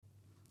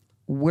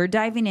We're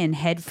diving in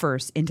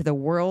headfirst into the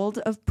world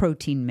of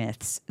protein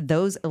myths,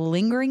 those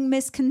lingering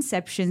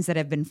misconceptions that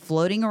have been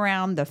floating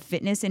around the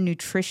fitness and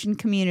nutrition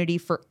community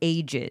for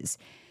ages.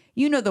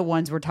 You know the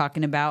ones we're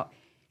talking about.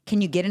 Can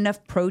you get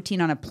enough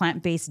protein on a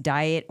plant-based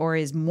diet, or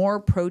is more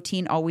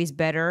protein always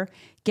better?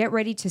 Get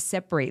ready to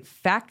separate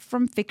fact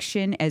from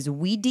fiction as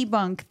we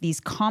debunk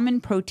these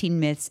common protein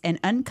myths and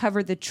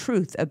uncover the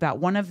truth about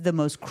one of the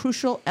most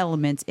crucial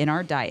elements in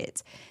our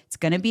diets. It's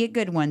going to be a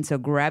good one, so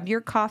grab your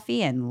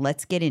coffee and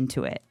let's get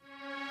into it.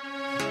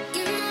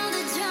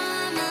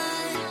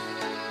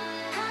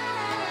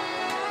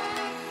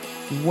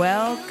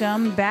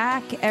 Welcome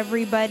back,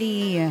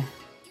 everybody.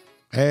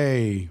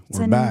 Hey,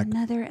 we're back.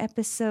 Another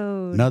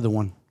episode. Another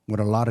one with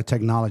a lot of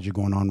technology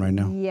going on right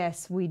now.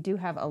 Yes, we do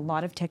have a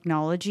lot of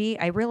technology.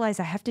 I realize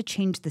I have to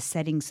change the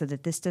settings so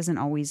that this doesn't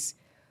always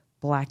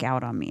black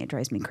out on me. It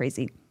drives me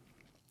crazy.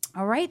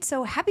 All right,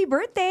 so happy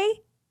birthday.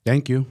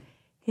 Thank you.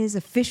 It is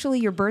officially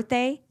your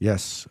birthday.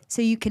 Yes.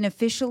 So you can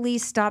officially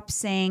stop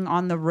saying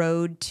on the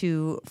road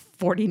to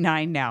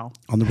 49 now.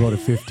 On the road to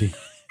 50.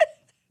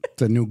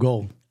 It's a new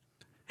goal.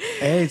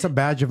 Hey, it's a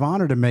badge of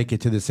honor to make it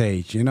to this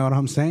age. You know what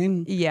I'm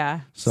saying?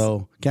 Yeah.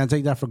 So can't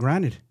take that for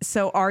granted.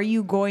 So are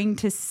you going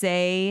to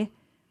say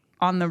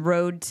on the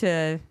road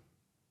to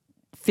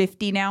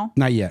 50 now?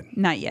 Not yet.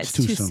 Not yet. It's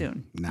too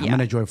soon. Nah, Yeah. I'm going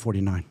to enjoy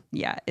 49.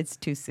 Yeah, it's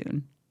too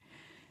soon.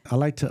 I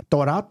like to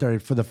throw it out there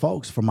for the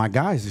folks, for my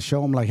guys, to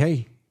show them like,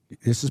 hey,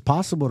 this is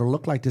possible to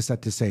look like this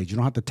at this age. You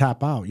don't have to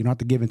tap out. You don't have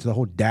to give into the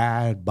whole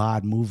dad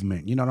bod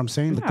movement. You know what I'm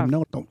saying? Let them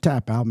know, don't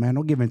tap out, man.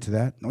 Don't give into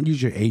that. Don't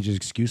use your age as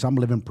excuse. I'm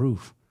living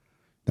proof.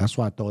 That's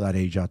why I throw that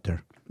age out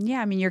there. Yeah,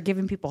 I mean, you're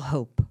giving people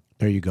hope.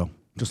 There you go.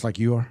 Just like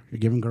you are. You're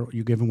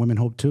giving women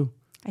hope too.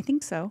 I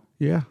think so.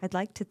 Yeah. I'd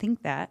like to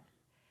think that.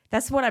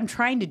 That's what I'm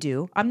trying to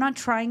do. I'm not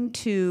trying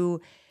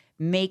to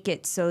make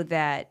it so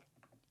that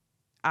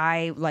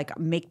I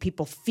make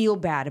people feel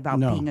bad about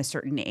being a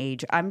certain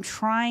age. I'm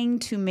trying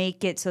to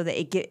make it so that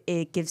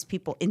it gives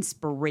people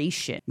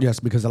inspiration.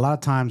 Yes, because a lot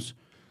of times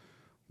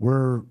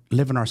we're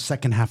living our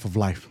second half of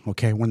life,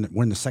 okay?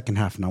 We're in the second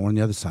half now. We're on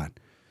the other side.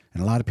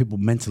 And a lot of people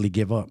mentally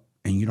give up.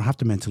 And you don't have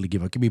to mentally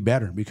give up. It could be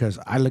better, because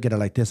I look at it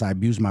like this. I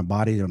abused my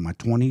body in my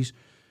 20s,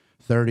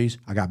 30s.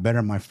 I got better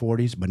in my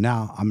 40s. But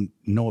now I'm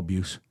no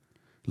abuse.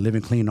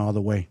 Living clean all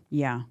the way.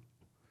 Yeah.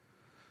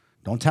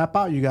 Don't tap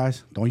out, you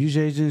guys. Don't use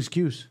your age as an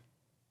excuse.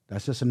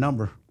 That's just a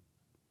number.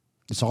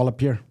 It's all up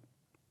here.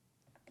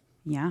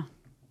 Yeah,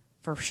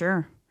 for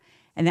sure.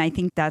 And I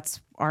think that's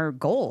our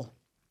goal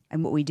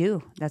and what we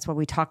do. That's why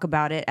we talk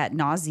about it ad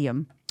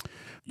nauseum.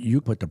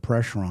 You put the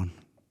pressure on.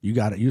 You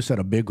got it. You set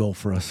a big goal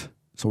for us.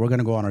 So we're going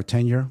to go on our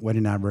 10-year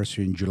wedding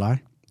anniversary in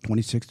July,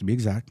 26 to be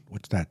exact.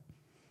 What's that?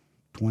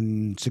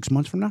 26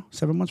 months from now?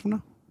 7 months from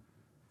now?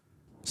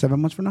 7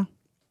 months from now?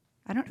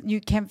 You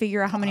can't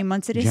figure out how many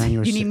months it is?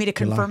 January, You need me to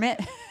confirm it?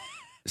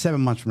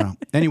 7 months from now.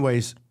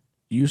 Anyways,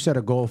 you set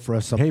a goal for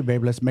us. So, hey,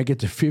 babe, let's make it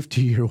to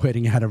 50-year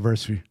wedding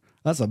anniversary.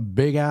 That's a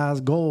big-ass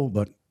goal,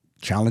 but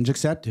challenge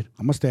accepted.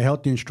 I'm going to stay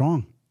healthy and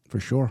strong, for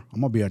sure. I'm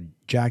going to be a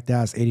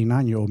jacked-ass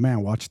 89-year-old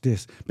man. Watch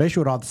this.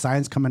 Especially with all the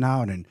science coming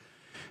out and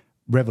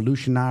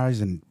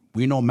revolutionized, and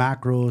we know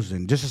macros,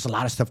 and just a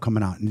lot of stuff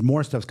coming out. And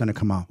more stuff's going to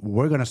come out.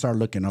 We're going to start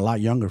looking a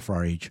lot younger for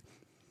our age.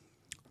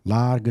 A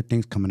lot of good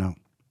things coming out.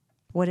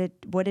 What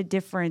a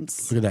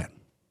difference. Look at that.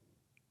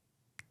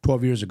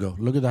 12 years ago.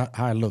 Look at that,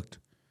 how I looked.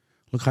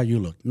 Look how you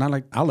look. Not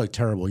like I look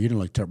terrible. You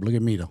didn't look terrible. Look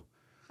at me, though.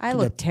 I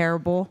look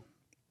terrible.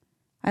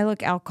 I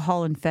look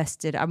alcohol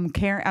infested.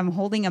 I'm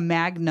holding a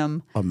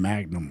Magnum. A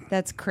Magnum.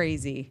 That's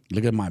crazy.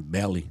 Look at my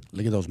belly.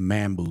 Look at those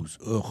man boobs.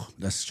 Ugh,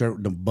 that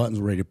shirt, the buttons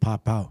ready to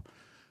pop out.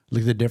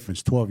 Look at the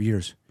difference. 12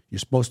 years. You're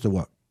supposed to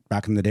what?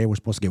 Back in the day, we're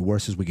supposed to get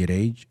worse as we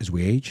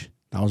age.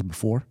 That was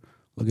before.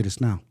 Look at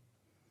us now.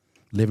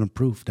 Living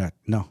proof that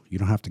no, you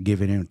don't have to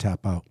give it in and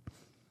tap out.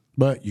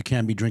 But you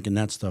can't be drinking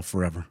that stuff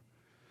forever.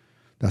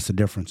 That's the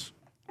difference.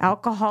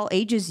 Alcohol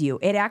ages you.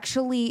 It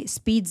actually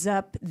speeds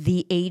up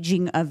the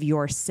aging of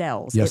your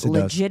cells. Yes, it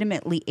does.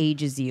 Legitimately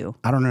ages you.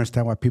 I don't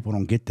understand why people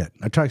don't get that.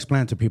 I try to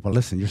explain to people,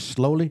 listen, you're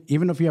slowly,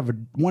 even if you have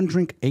one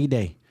drink a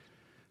day,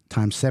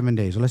 times 7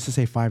 days, or let's just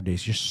say 5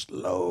 days, you're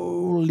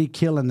slowly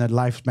killing the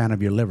lifespan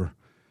of your liver,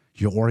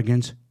 your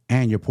organs,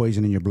 and your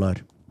poison in your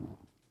blood.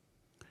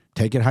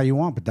 Take it how you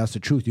want, but that's the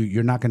truth.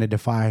 You're not going to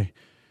defy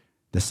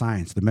the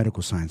science, the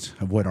medical science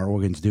of what our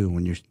organs do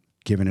when you're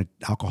giving it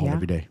alcohol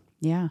every day.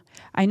 Yeah.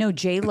 I know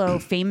J-Lo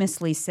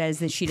famously says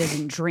that she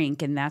doesn't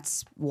drink, and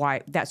that's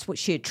what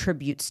she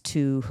attributes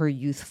to her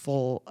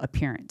youthful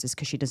appearance, is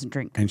because she doesn't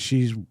drink. And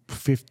she's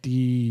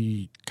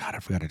 50, God, I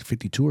forgot it,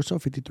 52 or so,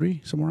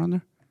 53, somewhere around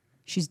there?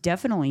 She's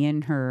definitely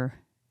in her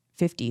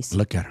 50s.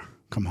 Look at her.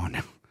 Come on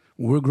now.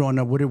 We're growing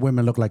up, what did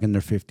women look like in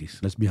their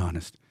 50s? Let's be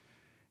honest.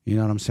 You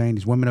know what I'm saying?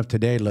 These women of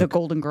today look... The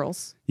Golden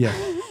Girls. Yeah,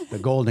 the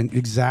golden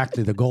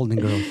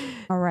girls.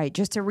 All right,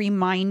 just a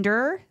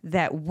reminder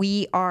that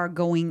we are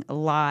going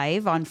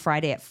live on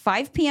Friday at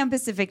 5 p.m.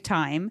 Pacific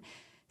time.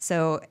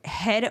 So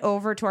head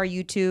over to our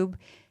YouTube.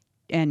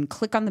 and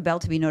click on the bell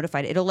to be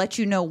notified. It'll let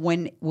you know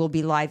when we'll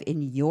be live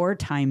in your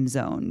time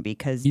zone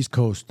because East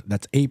Coast,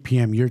 that's 8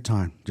 p.m. your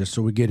time, just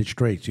so we get it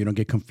straight so you don't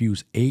get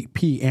confused. 8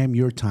 p.m.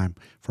 your time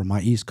for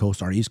my East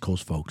Coast, our East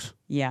Coast folks.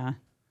 Yeah.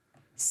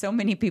 So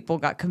many people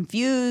got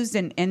confused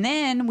and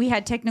then we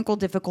had technical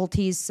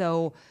difficulties.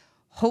 So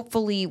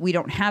hopefully we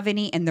don't have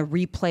any and the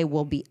replay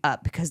will be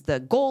up because the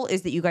goal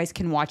is that you guys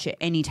can watch it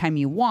anytime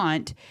you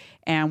want.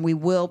 And we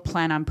will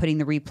plan on putting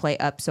the replay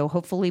up. So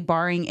hopefully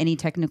barring any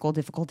technical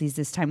difficulties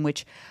this time,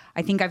 which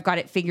I think I've got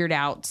it figured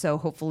out. So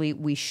hopefully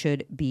we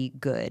should be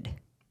good.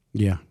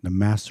 Yeah, the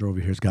master over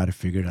here's got it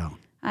figured out.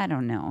 I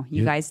don't know.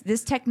 You guys,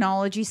 this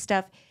technology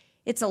stuff,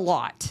 it's a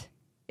lot.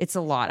 It's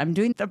a lot. I'm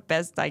doing the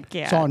best I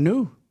can. It's all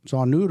new. It's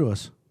all new to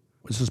us.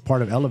 This is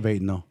part of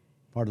elevating, though.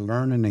 Part of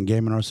learning and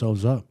gaming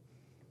ourselves up.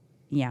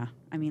 Yeah.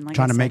 I mean, like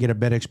trying to make it a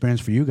better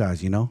experience for you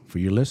guys, for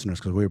your listeners,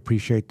 because we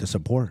appreciate the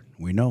support.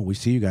 We know. We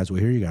see you guys. We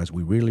hear you guys.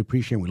 We really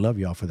appreciate it. We love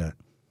y'all for that.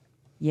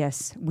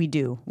 Yes, we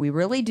do. We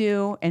really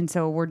do. And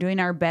so we're doing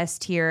our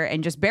best here.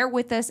 And just bear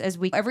with us as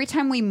every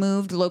time we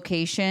moved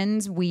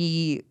locations,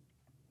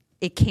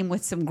 it came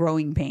with some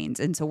growing pains.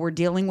 And so we're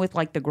dealing with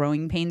like the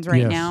growing pains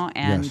right now.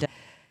 And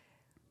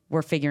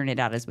we're figuring it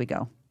out as we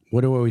go.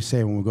 What do we always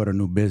say when we go to a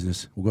new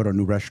business? We go to a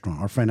new restaurant.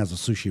 Our friend has a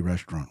sushi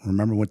restaurant.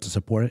 Remember, went to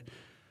support it?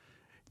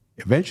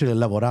 Eventually, it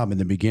leveled out. In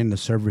the beginning, the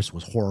service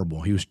was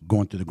horrible. He was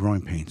going through the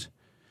growing pains.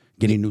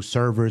 Getting new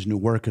servers, new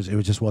workers,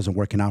 it just wasn't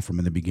working out for him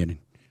in the beginning.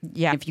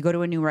 Yeah, if you go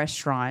to a new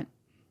restaurant,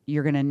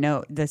 you're going to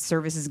know the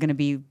service is going to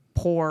be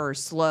poor or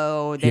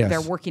slow.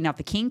 They're working out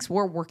the kinks.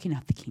 We're working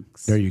out the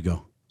kinks. There you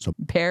go. So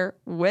bear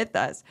with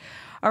us.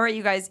 All right,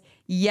 you guys.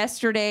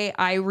 Yesterday,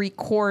 I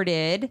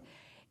recorded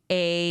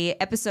a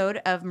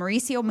episode of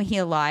Mauricio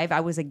Mejia Live.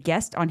 I was a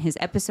guest on his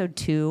episode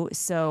 2.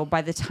 So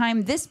by the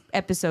time this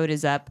episode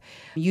is up,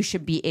 you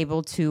should be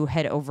able to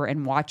head over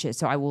and watch it.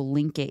 So I will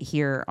link it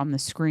here on the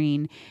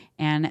screen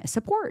and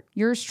support.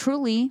 Yours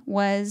truly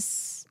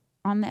was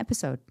on the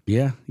episode.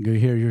 Yeah, you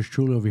hear yours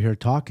truly over here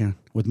talking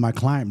with my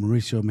client,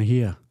 Mauricio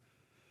Mejia.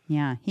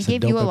 Yeah, he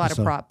gave you a lot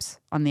of props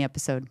on the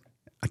episode.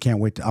 I can't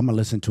wait. I'm going to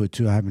listen to it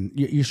too.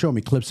 You showed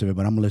me clips of it,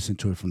 but I'm going to listen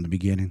to it from the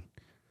beginning,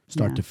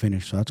 start to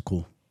finish. So that's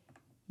cool.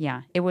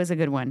 Yeah, it was a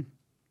good one.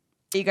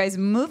 You guys,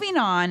 moving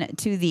on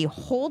to the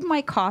Hold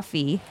My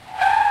Coffee.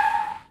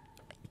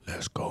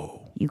 Let's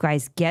go. You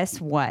guys, guess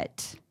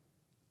what?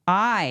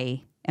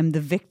 I am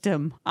the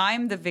victim.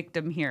 I'm the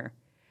victim here.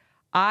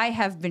 I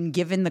have been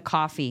given the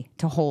coffee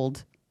to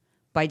hold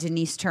by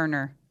Denise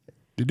Turner.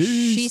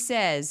 Denise. She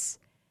says,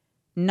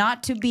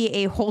 not to be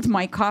a hold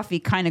my coffee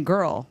kind of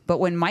girl, but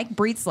when Mike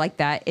breathes like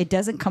that, it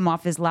doesn't come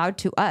off as loud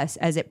to us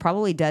as it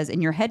probably does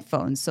in your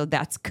headphones. So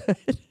that's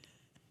good.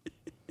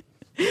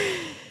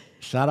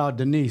 Shout out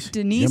Denise.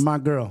 Denise, you're my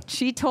girl.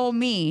 She told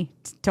me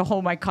to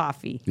hold my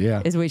coffee.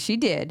 Yeah. Is what she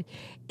did.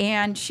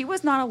 And she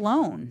was not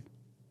alone.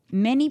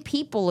 Many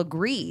people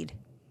agreed.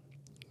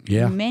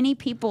 Yeah. Many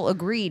people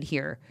agreed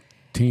here.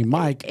 Team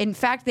Mike. In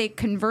fact, they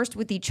conversed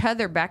with each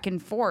other back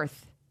and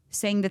forth,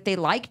 saying that they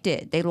liked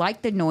it. They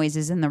liked the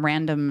noises and the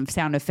random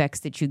sound effects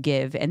that you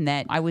give, and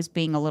that I was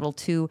being a little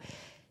too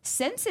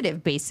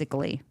sensitive,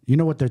 basically. You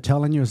know what they're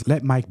telling you is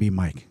let Mike be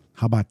Mike.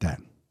 How about that?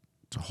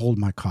 So hold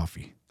my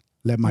coffee.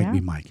 Let Mike be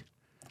Mike.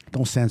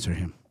 Don't censor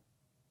him.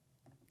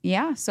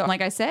 Yeah. So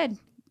like I said,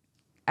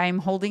 I'm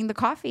holding the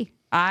coffee.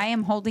 I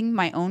am holding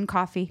my own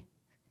coffee.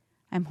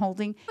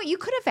 You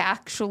could have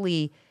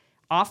actually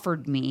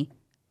offered me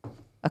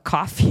a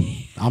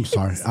coffee. I'm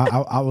sorry.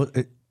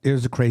 It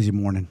was a crazy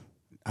morning.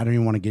 I don't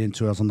even want to get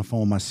into it. I was on the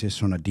phone with my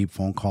sister on a deep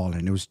phone call,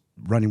 and it was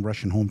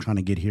rushing home trying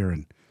to get here,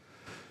 and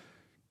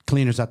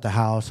cleaners at the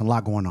house, and a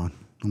lot going on.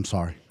 I'm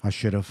sorry. I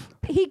should have.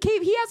 He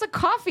has a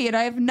coffee, and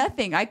I have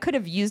nothing. I could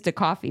have used a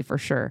coffee for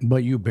sure.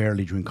 But you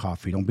barely drink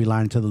coffee. Don't be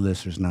lying to the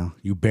listeners now.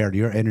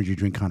 You're an energy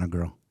drink kind of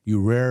girl. You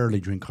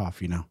rarely drink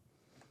coffee now.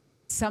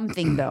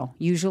 Something, though.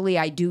 Usually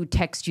I do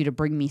text you to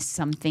bring me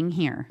something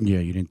here. Yeah,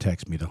 you didn't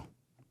text me, though.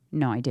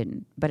 No, I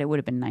didn't. But it would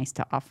have been nice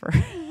to offer.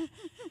 Hey,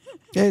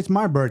 it's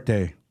my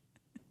birthday.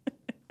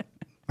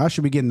 I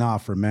should be getting the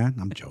offer, man.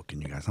 I'm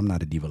joking, you guys. I'm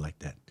not a diva like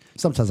that.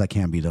 Sometimes I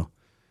can be, though.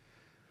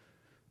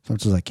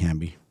 Sometimes I can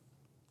be.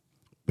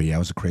 But yeah, it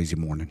was a crazy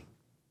morning.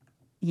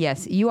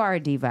 Yes, you are a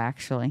diva,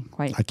 actually.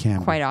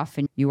 Quite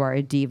often you are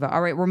a diva.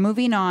 All right, we're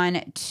moving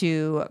on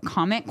to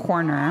Comment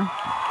Corner.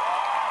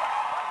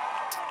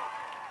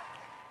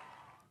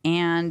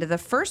 And the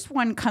first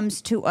one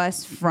comes to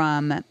us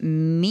from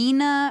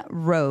Mina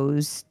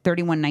Rose,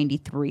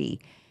 3193.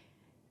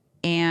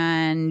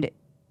 And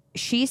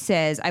she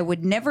says, I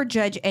would never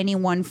judge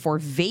anyone for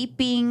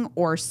vaping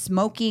or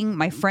smoking.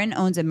 My friend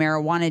owns a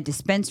marijuana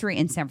dispensary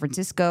in San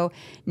Francisco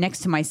next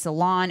to my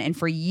salon. And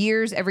for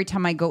years, every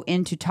time I go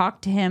in to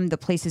talk to him, the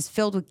place is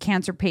filled with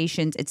cancer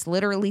patients. It's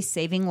literally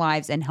saving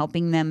lives and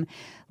helping them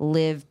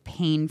live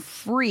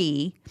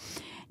pain-free.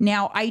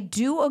 Now, I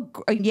do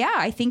agree. Yeah,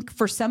 I think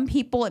for some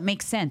people it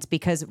makes sense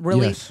because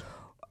really,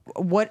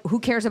 who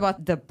cares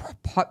about the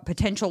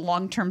potential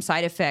long-term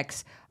side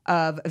effects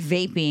of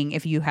vaping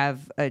if you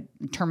have a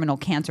terminal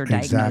cancer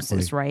diagnosis,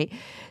 Exactly. right?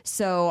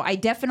 So I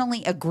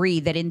definitely agree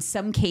that in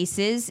some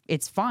cases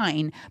it's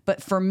fine.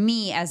 But for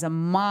me as a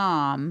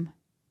mom,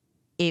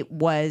 it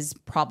was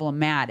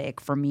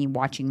problematic for me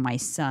watching my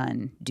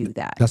son do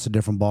that. That's a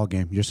different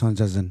ballgame. Your son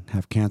doesn't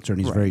have cancer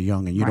and he's very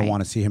young, and you don't Right.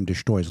 want to see him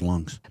destroy his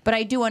lungs. But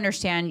I do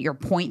understand your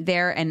point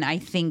there. And I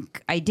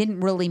think I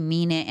didn't really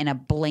mean it in a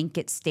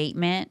blanket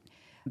statement,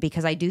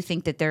 because I do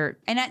think that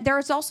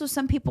there's also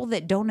some people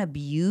that don't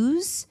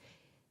abuse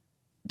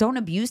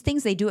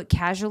things. They do it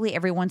casually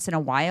every once in a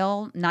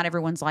while. Not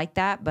everyone's like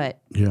that, but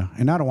Yeah,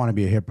 and I don't want to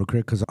be a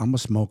hypocrite because I'm a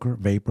smoker,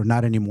 vapor.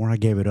 Not anymore. I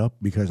gave it up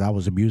because I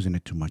was abusing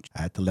it too much.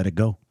 I had to let it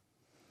go.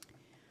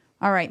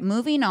 all right,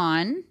 moving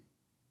on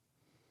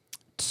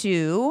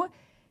to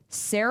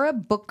Sarah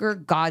Booker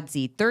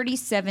Godsey,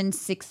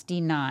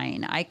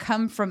 3769. I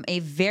come from a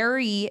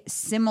very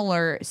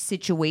similar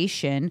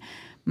situation.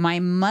 My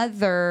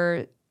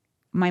mother's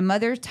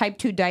type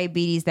 2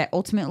 diabetes that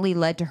ultimately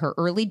led to her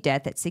early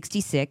death at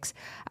 66.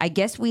 I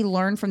guess we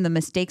learn from the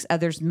mistakes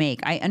others make.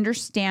 I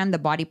understand the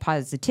body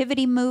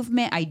positivity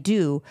movement. I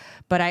do.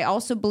 But I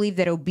also believe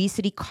that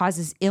obesity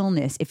causes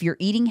illness. If you're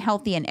eating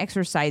healthy and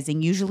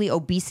exercising, usually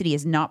obesity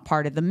is not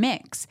part of the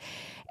mix.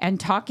 And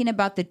talking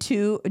about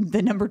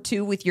the number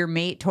 2 with your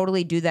mate,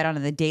 totally do that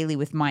on the daily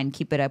with mine.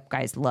 Keep it up,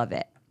 guys. Love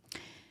it.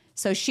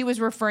 So she was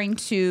referring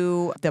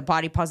to the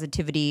body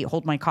positivity,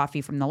 hold my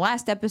coffee from the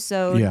last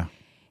episode. Yeah.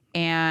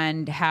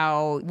 And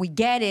how we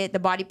get it, the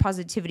body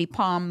positivity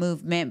palm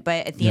movement.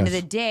 But at the end of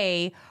the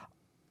day,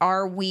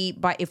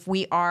 if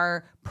we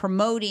are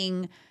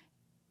promoting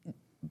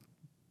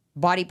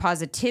body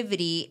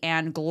positivity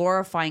and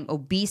glorifying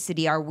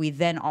obesity, are we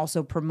then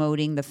also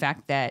promoting the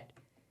fact that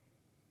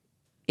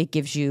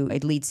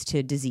it leads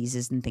to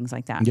diseases and things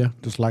like that? Yeah,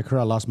 just like her,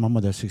 I lost my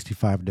mother at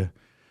 65 to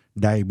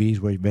diabetes,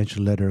 which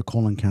eventually led to her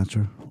colon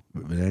cancer,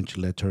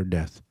 eventually led to her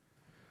death.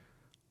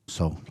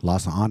 So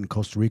lost an aunt in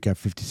Costa Rica at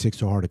 56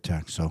 to a heart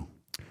attack. So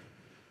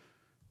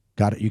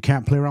got it. You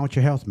can't play around with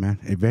your health, man.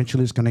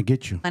 Eventually it's going to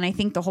get you. And I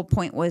think the whole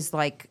point was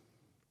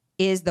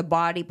is the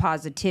body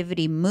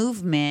positivity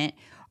movement,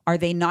 are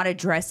they not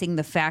addressing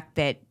the fact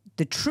that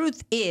the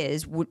truth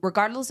is,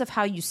 regardless of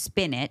how you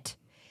spin it,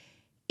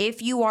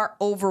 if you are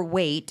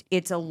overweight,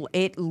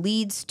 it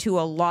leads to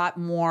a lot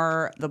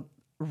more the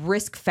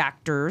risk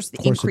factors,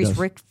 the increased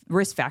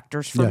risk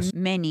factors for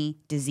many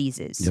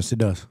diseases. Yes, it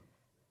does.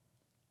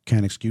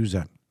 Can't excuse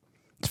that.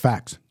 It's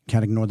facts.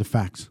 Can't ignore the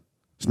facts.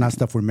 It's not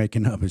stuff we're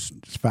making up. It's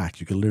facts.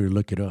 You can literally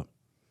look it up.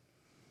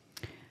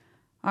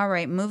 All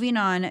right, moving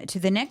on to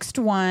the next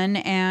one,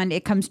 and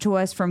it comes to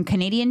us from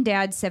Canadian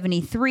Dad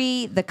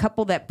 73. The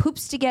couple that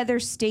poops together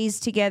stays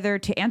together.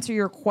 To answer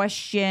your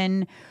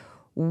question,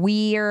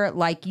 we're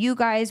like you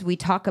guys. We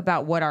talk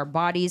about what our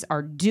bodies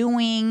are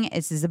doing.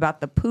 This is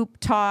about the poop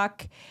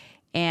talk.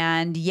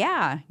 And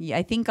yeah,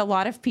 I think a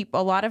lot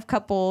of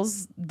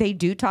couples, they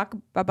do talk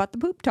about the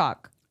poop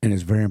talk. And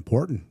it's very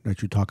important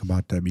that you talk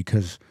about that,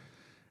 because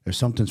if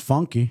something's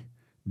funky,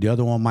 the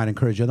other one might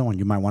encourage the other one.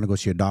 You might want to go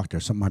see a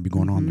doctor. Something might be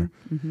going on there.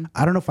 Mm-hmm.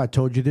 I don't know if I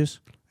told you this,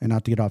 and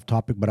not to get off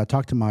topic, but I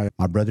talked to my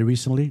brother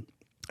recently,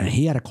 and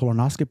he had a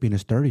colonoscopy in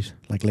his 30s,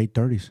 like late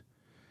 30s.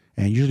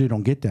 And usually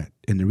don't get that.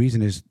 And the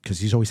reason is because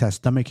he's always had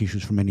stomach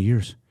issues for many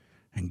years.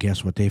 And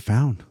guess what they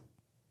found?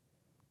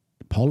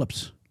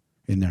 Polyps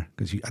in there,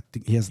 because I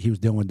think he was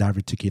dealing with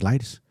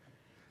diverticulitis.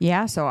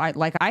 Yeah, so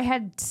I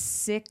had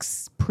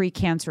 6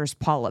 precancerous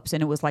polyps,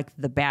 and it was like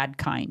the bad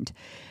kind.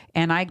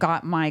 And I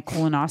got my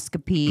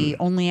colonoscopy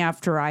only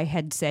after I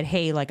had said,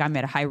 hey, like I'm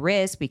at a high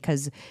risk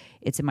because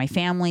it's in my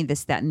family,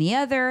 this, that, and the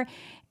other.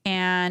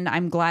 And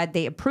I'm glad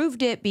they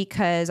approved it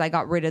because I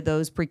got rid of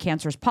those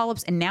precancerous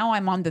polyps. And now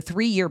I'm on the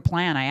 3-year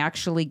plan. I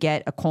actually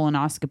get a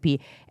colonoscopy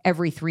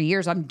every 3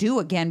 years. I'm due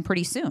again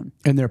pretty soon.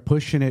 And they're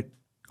pushing it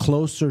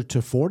closer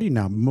to 40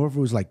 now. More if it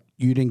was like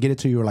you didn't get it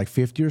till you were like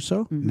 50 or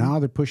so. Mm-hmm. Now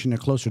they're pushing it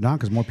closer down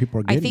because more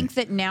people are getting it. I think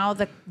that now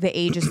the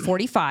age is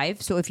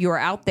 45. So if you are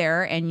out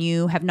there and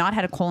you have not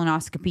had a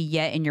colonoscopy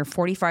yet and you're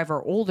 45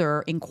 or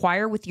older,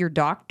 inquire with your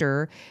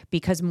doctor,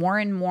 because more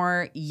and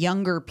more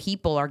younger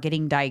people are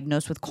getting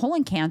diagnosed with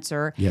colon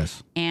cancer.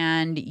 Yes.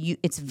 And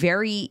it's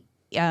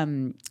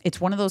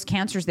one of those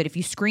cancers that if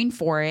you screen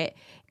for it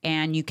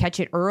and you catch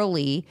it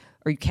early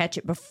or you catch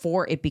it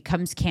before it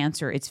becomes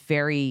cancer, it's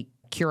very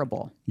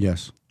curable.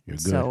 Yes. You're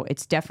good. So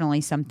it's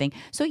definitely something.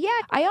 So yeah,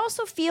 I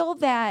also feel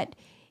that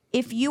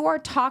if you're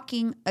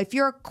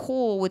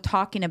cool with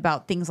talking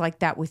about things like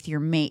that with your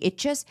mate, it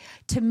just,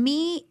 to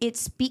me, it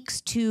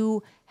speaks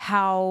to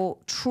how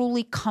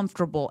truly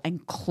comfortable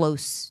and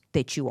close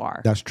that you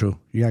are. That's true.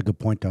 You got a good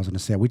point. I was going to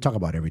say, we talk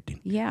about everything.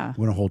 Yeah.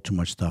 We don't hold too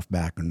much stuff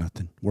back or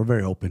nothing. We're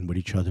very open with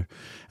each other.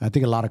 I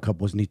think a lot of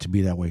couples need to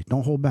be that way.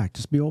 Don't hold back.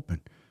 Just be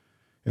open.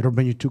 It'll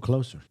bring you two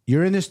closer.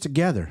 You're in this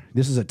together.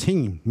 This is a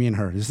team, me and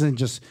her. This isn't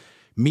just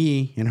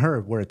me and her.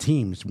 We're a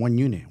team. It's one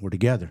unit. We're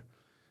together.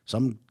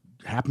 Something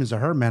happens to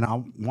her, man,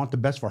 I want the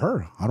best for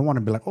her. I don't want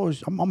to be like, oh,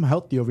 I'm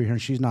healthy over here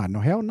and she's not. No,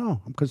 hell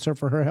no. I'm concerned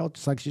for her health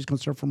just like she's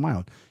concerned for my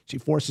health. She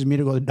forces me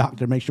to go to the doctor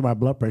to make sure my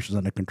blood pressure's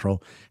under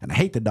control. And I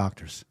hate the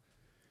doctors.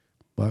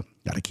 but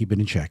got to keep it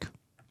in check.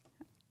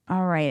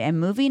 All right. And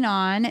moving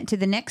on to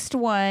the next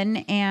one.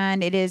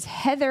 And it is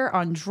Heather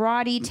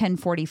Andrade,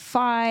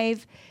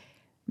 1045.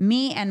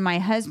 Me and my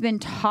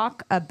husband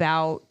talk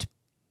about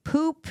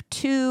poop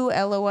too.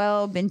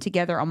 LOL. Been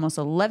together almost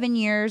 11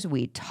 years.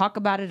 We talk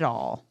about it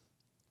all.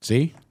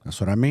 See? That's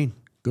what I mean.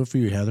 Good for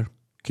you, Heather.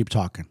 Keep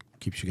talking.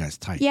 Keeps you guys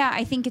tight. Yeah,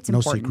 I think it's no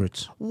important. No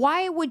secrets.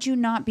 Why would you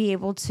not be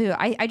able to?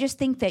 I just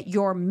think that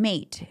your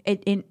mate,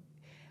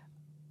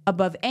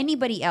 above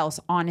anybody else,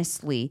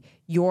 honestly,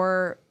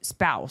 your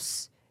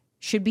spouse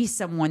should be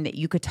someone that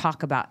you could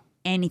talk about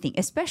anything,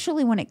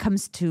 especially when it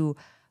comes to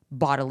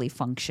bodily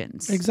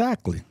functions.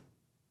 Exactly.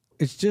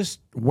 It's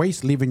just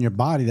waste leaving your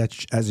body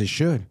as it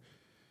should.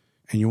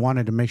 And you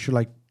wanted to make sure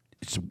like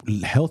it's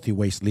healthy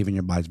waste leaving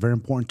your body. It's very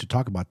important to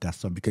talk about that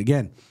stuff. Because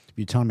again, if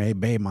you tell me, hey,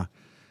 babe,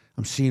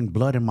 I'm seeing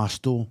blood in my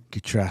stool,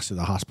 get your ass to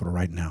the hospital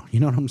right now. You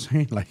know what I'm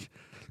saying? Like,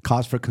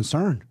 cause for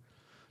concern.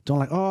 Don't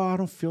like, oh, I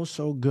don't feel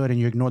so good. And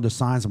you ignore the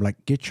signs. I'm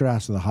like, get your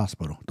ass to the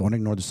hospital. Don't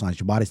ignore the signs.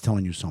 Your body's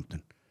telling you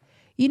something.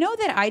 You know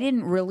that I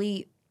didn't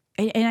really,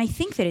 and I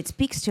think that it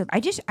speaks to,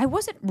 I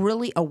wasn't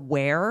really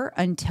aware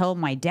until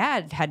my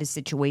dad had a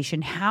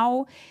situation,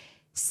 how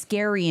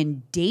scary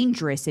and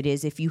dangerous it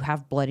is if you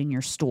have blood in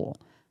your stool.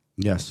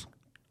 Yes.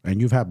 And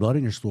you've had blood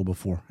in your stool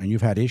before, and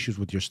you've had issues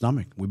with your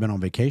stomach. We've been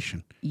on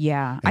vacation.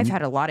 Yeah, I've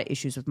had a lot of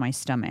issues with my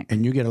stomach.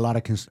 And you get a lot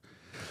of,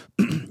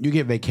 you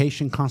get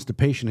vacation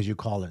constipation, as you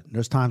call it.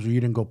 There's times where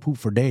you didn't go poop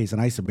for days,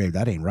 and I said, babe,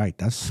 that ain't right.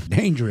 That's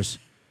dangerous.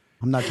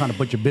 I'm not trying to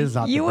put your business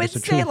out there. You would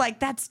say, like,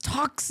 that's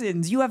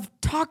toxins. You have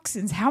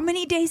toxins. How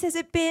many days has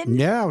it been?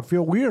 Yeah, it would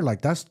feel weird.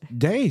 Like, that's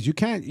days. You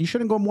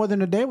shouldn't go more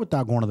than a day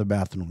without going to the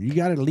bathroom. You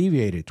got to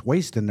alleviate it. It's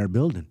waste in their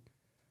building.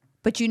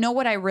 But you know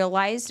what I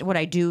realized, what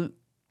I do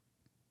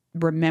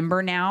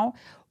remember now?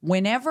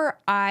 Whenever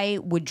I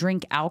would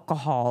drink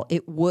alcohol,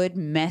 it would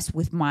mess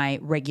with my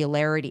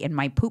regularity and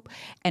my poop.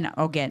 And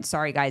again,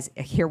 sorry, guys,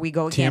 here we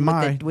go again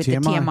with the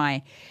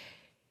TMI.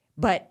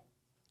 But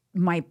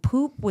my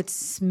poop would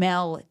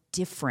smell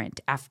different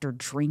after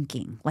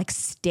drinking, like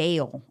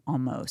stale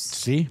almost.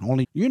 See,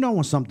 only you know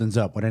when something's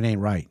up, when it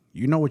ain't right.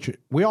 You know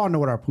we all know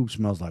what our poop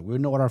smells like. We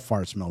know what our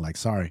farts smell like.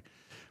 Sorry,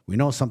 we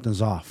know something's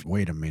off.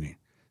 Wait a minute,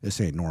 this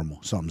ain't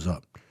normal. Something's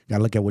up. You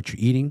gotta look at what you're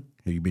eating.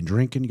 Have you been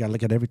drinking? You gotta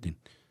look at everything.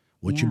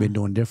 What you've been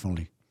doing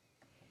differently.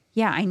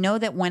 Yeah, I know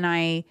that when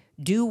I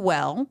do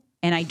well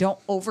and I don't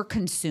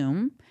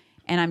overconsume,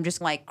 and I'm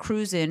just like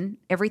cruising,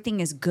 everything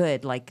is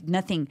good. Like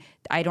nothing,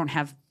 I don't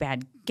have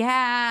bad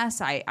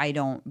gas. I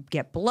don't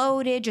get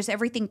bloated. Just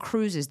everything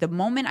cruises. The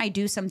moment I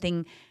do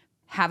something,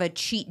 have a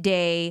cheat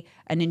day,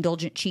 an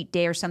indulgent cheat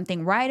day or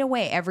something, right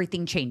away,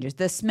 everything changes.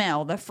 The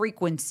smell, the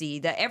frequency,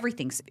 the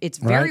everything. It's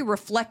very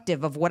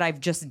reflective of what I've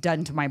just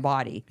done to my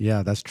body.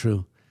 Yeah, that's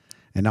true.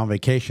 And on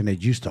vacation,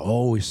 it used to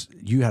always,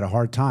 you had a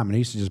hard time. And it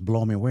used to just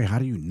blow me away. How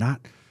do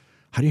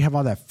you have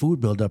all that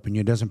food build up and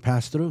it doesn't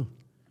pass through?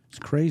 It's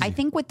crazy. I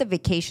think with the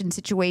vacation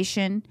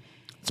situation,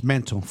 it's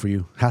mental for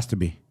you. Has to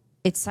be.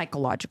 It's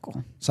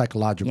psychological.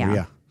 Psychological,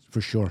 yeah,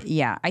 for sure.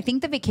 Yeah, I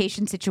think the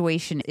vacation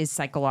situation is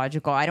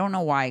psychological. I don't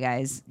know why,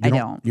 guys. You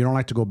don't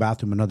like to go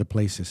bathroom in other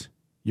places.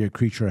 You're a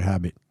creature of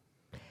habit.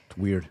 It's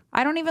weird.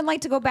 I don't even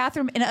like to go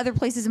bathroom in other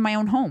places in my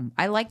own home.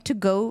 I like to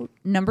go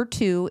number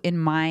 2 in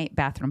my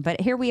bathroom.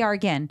 But here we are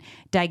again,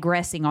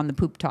 digressing on the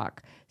poop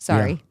talk.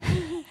 Sorry.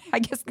 Yeah. I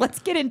guess let's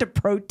get into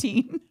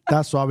protein.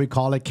 That's why we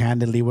call it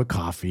Candidly with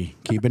Coffee.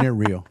 Keeping it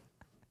real.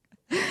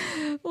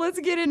 Let's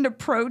get into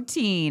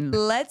protein.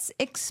 Let's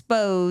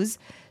expose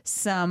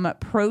some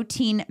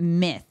protein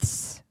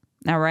myths.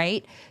 All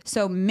right.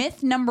 So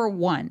myth number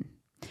 1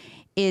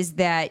 is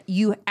that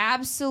you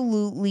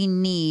absolutely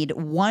need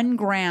 1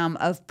 gram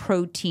of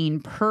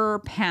protein per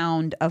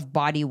pound of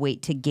body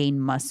weight to gain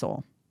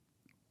muscle.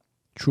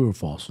 True or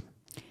false?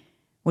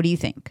 What do you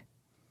think?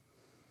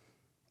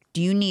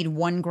 Do you need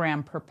 1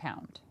 gram per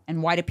pound?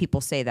 And why do people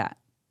say that?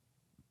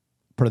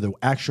 Per the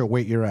actual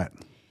weight you're at.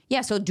 Yeah,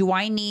 so do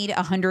I need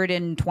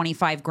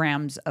 125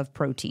 grams of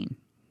protein?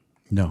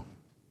 No.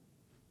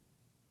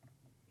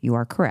 You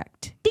are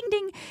correct. Ding,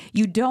 ding.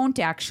 You don't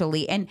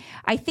actually. And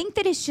I think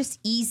that it's just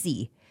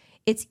easy.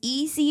 It's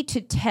easy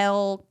to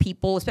tell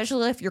people,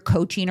 especially if you're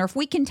coaching, or if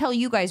we can tell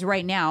you guys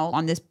right now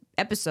on this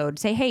episode,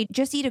 say, hey,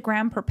 just eat 1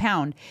 gram per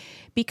pound.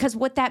 Because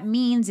what that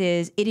means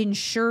is it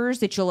ensures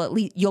that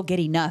you'll get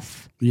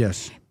enough.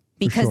 Yes.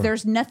 Because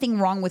there's nothing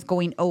wrong with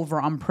going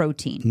over on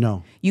protein.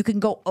 No. You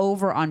can go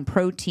over on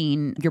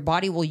protein. Your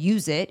body will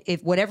use it.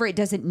 If whatever it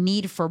doesn't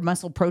need for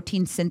muscle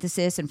protein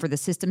synthesis and for the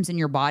systems in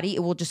your body, it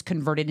will just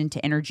convert it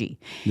into energy.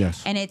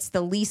 Yes. And it's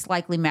the least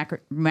likely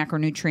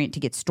macronutrient to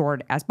get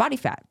stored as body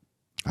fat.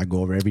 I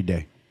go over every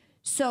day.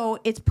 So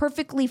it's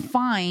perfectly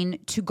fine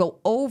to go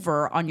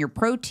over on your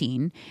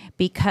protein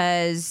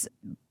because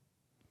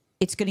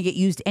it's going to get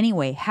used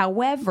anyway.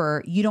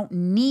 However, you don't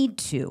need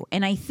to.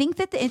 And I think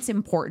that it's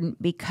important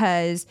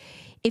because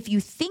if you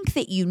think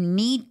that you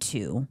need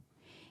to,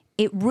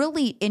 it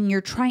really, and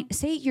you're trying,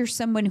 say you're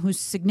someone who's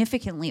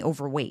significantly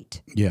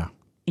overweight. Yeah.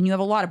 And you have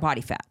a lot of body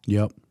fat.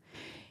 Yep.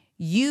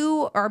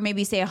 you are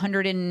maybe say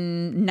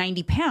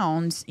 190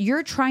 pounds,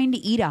 you're trying to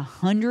eat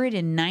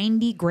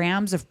 190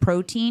 grams of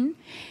protein.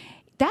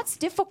 That's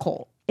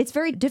difficult. It's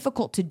very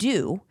difficult to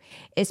do,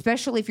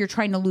 especially if you're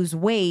trying to lose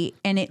weight,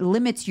 and it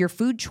limits your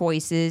food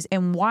choices.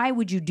 And why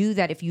would you do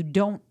that if you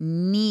don't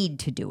need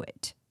to do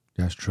it?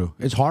 That's true.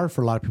 It's hard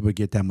for a lot of people to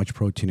get that much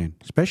protein in,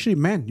 especially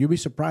men. You'll be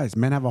surprised.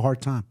 Men have a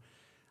hard time.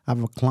 I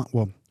have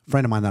a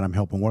friend of mine that I'm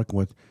working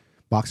with,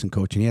 boxing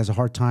coach, and he has a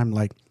hard time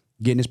like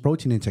getting his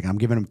protein intake. I'm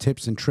giving him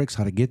tips and tricks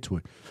how to get to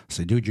it. I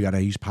say, dude, you got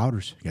to use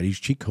powders. You got to use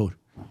cheat code.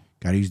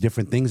 Got to use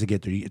different things to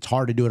get there. It's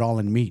hard to do it all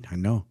in meat. I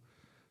know.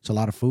 It's a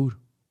lot of food.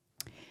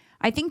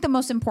 I think the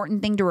most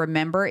important thing to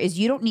remember is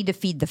you don't need to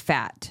feed the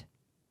fat.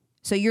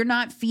 So you're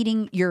not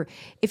feeding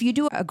if you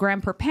do a gram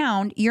per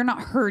pound, you're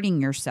not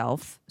hurting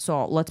yourself.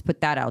 So let's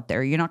put that out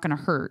there. You're not going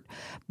to hurt,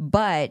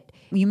 but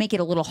you make it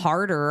a little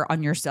harder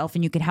on yourself,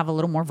 and you could have a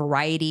little more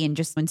variety, and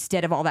just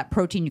instead of all that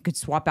protein, you could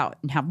swap out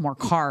and have more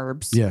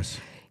carbs. Yes.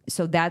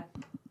 So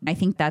I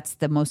think that's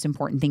the most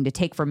important thing to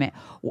take from it.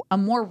 A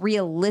more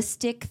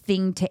realistic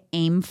thing to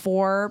aim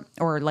for,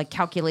 or like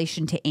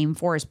calculation to aim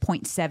for, is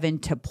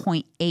 0.7 to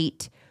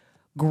 0.8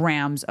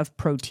 grams of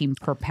protein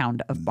per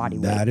pound of body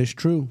weight. That is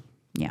true.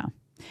 Yeah.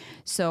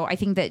 So I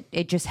think that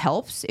it just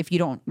helps if you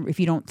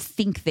don't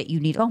think that you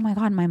need, oh my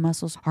God, my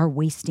muscles are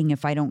wasting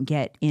if I don't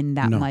get in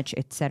that much,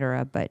 et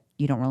cetera. But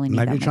you don't really need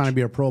that much. Maybe you're trying to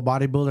be a pro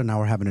bodybuilder. Now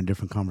we're having a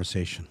different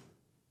conversation.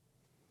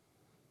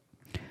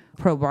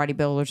 Pro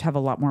bodybuilders have a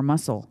lot more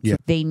muscle. Yeah. So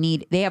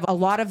they have a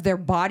lot of their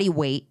body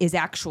weight is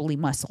actually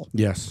muscle.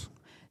 Yes.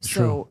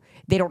 So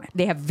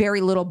they have very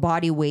little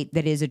body weight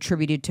that is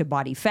attributed to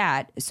body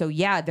fat. So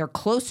yeah, they're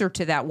closer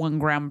to that 1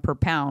 gram per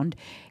pound,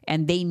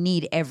 and they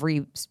need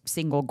every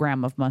single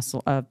gram of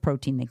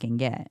protein they can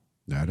get.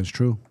 That is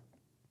true.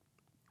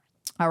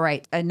 All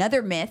right.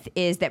 Another myth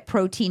is that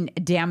protein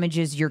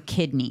damages your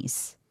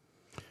kidneys.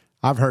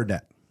 I've heard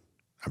that.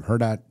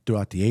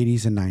 Throughout the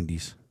 80s and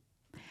 90s.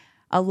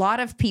 A lot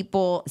of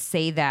people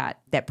say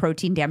that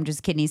protein damages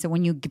kidneys. So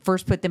when you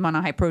first put them on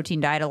a high protein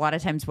diet, a lot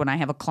of times when I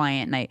have a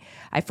client and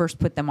I first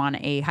put them on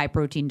a high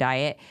protein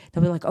diet,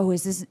 they'll be like, "Oh,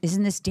 isn't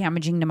this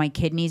damaging to my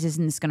kidneys?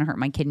 Isn't this going to hurt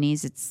my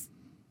kidneys?" It's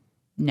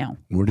no.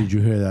 Where did you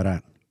hear that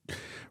at?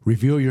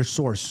 Reveal your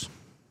source.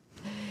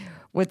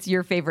 What's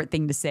your favorite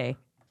thing to say?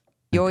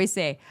 You always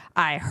say,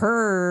 "I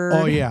heard."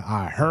 Oh yeah,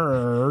 I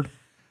heard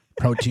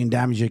protein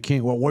damages your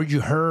kidney. Well, where'd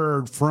you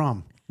heard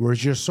from?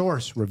 Where's your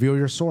source? Reveal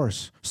your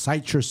source.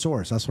 Cite your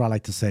source. That's what I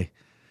like to say.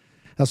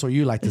 That's what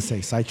you like to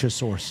say. Cite your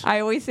source.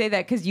 I always say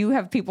that because you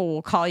have people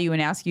will call you and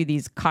ask you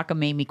these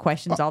cockamamie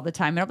questions all the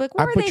time. And I'm like,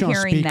 where are they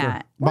hearing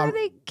that? Where are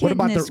they getting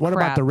this crap? What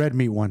about the red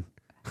meat one?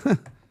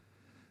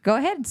 Go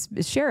ahead.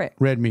 Share it.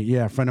 Red meat.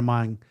 Yeah, a friend of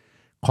mine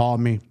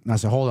called me. And I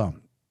said, hold on.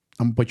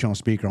 I'm going to put you on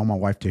speaker. I want my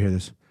wife to hear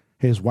this.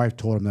 His wife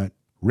told him that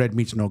red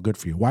meat's no good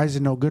for you. Why is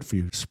it no good for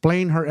you?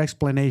 Explain her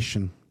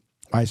explanation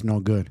why it's no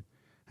good.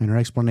 And her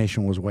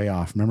explanation was way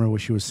off. Remember what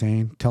she was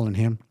saying? Telling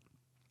him,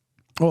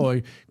 oh,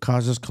 it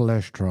causes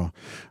cholesterol.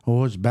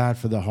 Oh, it's bad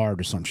for the heart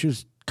or something. She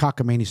was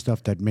cockamamie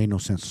stuff that made no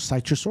sense.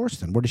 Cite your source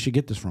then. Where did she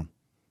get this from?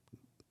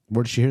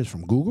 Where did she hear this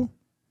from? Google?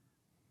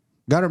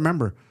 Got to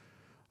remember,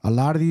 a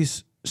lot of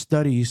these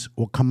studies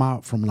will come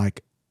out from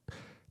like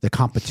the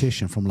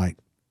competition, from like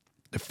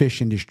the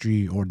fish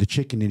industry or the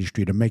chicken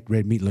industry to make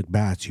red meat look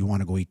bad. So you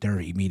want to go eat their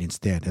meat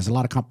instead. There's a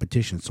lot of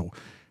competition. So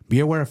be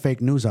aware of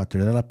fake news out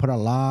there. They'll put a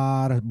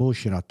lot of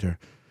bullshit out there.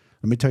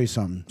 Let me tell you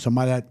something.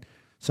 Somebody that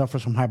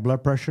suffers from high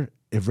blood pressure,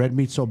 if red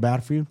meat's so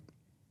bad for you,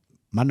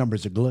 my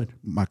numbers are good.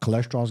 My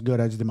cholesterol's good.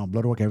 I just did my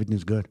blood work.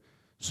 Everything's good.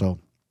 So,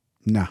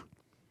 nah.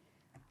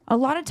 A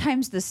lot of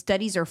times the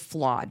studies are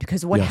flawed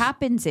because what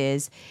happens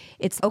is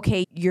it's,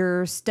 okay,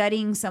 you're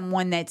studying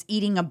someone that's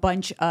eating a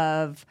bunch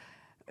of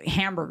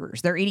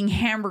hamburgers. They're eating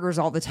hamburgers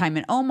all the time.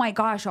 And oh my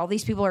gosh, all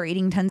these people are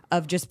eating tons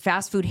of just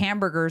fast food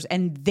hamburgers,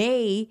 and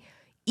they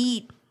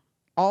eat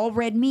all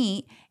red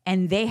meat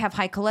and they have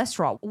high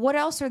cholesterol. What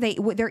else are they?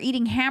 They're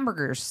eating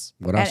hamburgers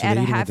at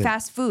a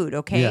fast food,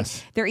 okay?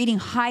 Yes. They're eating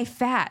high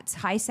fats,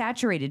 high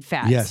saturated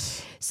fats.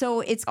 Yes.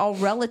 So it's all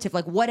relative.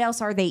 Like, what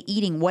else are they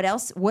eating? What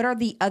else? What are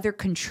the other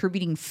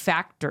contributing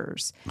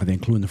factors? Are they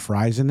including the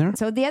fries in there?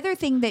 So the other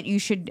thing that you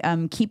should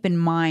keep in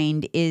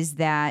mind is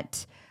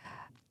that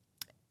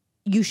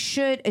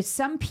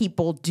some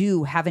people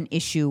do have an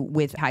issue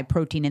with high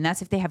protein, and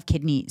that's if they have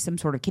some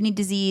sort of kidney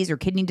disease or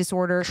kidney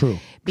disorder. True.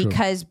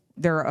 Because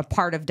they're a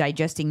part of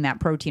digesting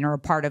that protein or a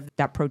part of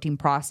that protein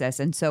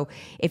process. And so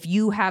if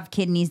you have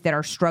kidneys that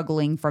are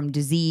struggling from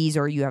disease,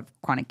 or you have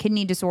chronic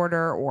kidney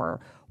disorder or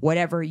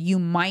whatever, you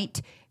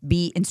might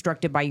be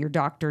instructed by your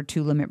doctor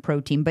to limit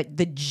protein. But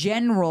the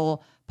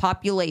general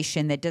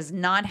population that does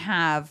not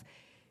have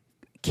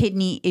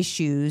kidney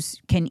issues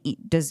can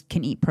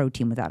eat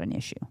protein without an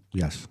issue.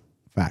 Yes.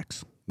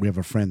 Facts. We have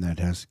a friend that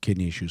has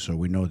kidney issues, so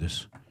we know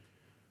this.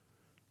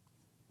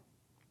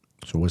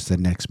 So what's the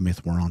next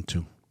myth we're on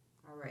to?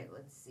 All right,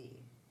 let's see.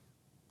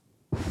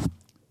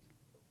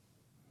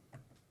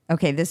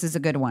 Okay, this is a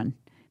good one.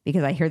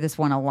 because I hear this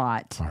one a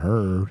lot, I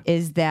heard.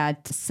 is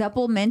that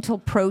supplemental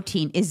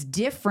protein is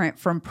different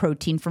from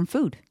protein from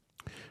food.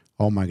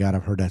 Oh my God,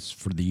 I've heard that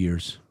for the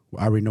years.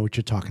 I already know what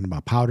you're talking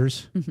about.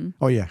 Powders.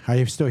 Oh yeah,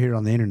 I still hear it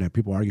on the internet.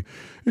 People argue,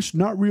 it's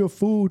not real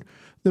food.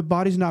 The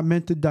body's not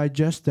meant to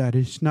digest that.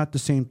 It's not the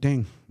same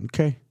thing.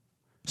 Okay,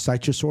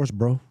 cite your source,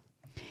 bro.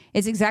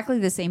 It's exactly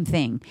the same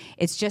thing.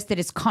 It's just that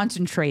it's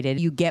concentrated.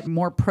 You get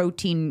more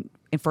protein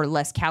for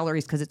less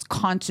calories because it's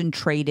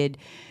concentrated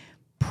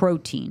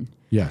protein.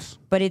 Yes.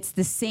 But it's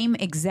the same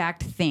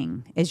exact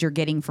thing as you're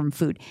getting from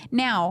food.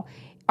 Now,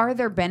 are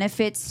there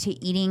benefits to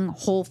eating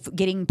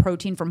getting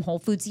protein from whole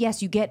foods?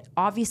 Yes, you get,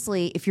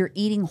 obviously, if you're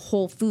eating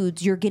whole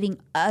foods, you're getting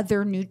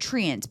other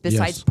nutrients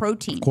besides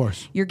protein. Of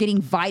course. You're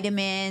getting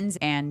vitamins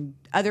and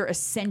other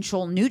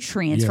essential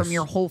nutrients from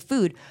your whole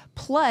food.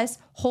 Plus,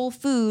 whole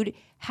food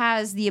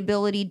has the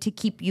ability to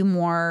keep you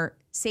more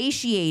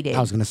satiated. I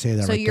was going to say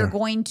that. So right you're there.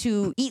 going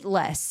to eat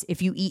less if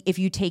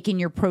you take in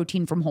your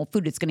protein from whole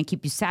food. It's going to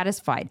keep you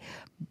satisfied.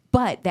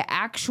 But the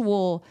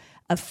actual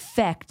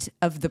effect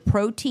of the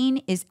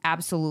protein is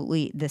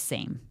absolutely the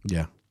same.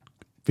 Yeah.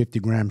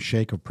 50-gram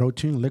shake of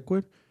protein,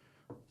 liquid,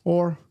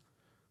 or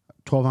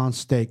 12-ounce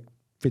steak,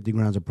 50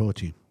 grams of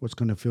protein. What's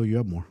going to fill you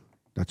up more?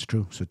 That's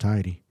true.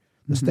 Satiety.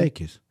 The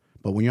steak is.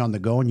 But when you're on the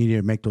go and you need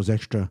to make those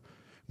extra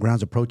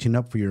grams of protein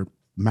up for your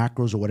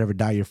macros or whatever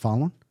diet you're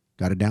following,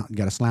 got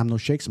to slam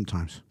those shakes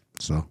sometimes.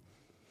 So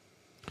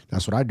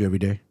that's what I do every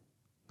day.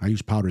 I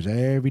use powders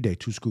every day,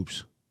 2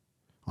 scoops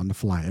on the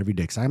fly every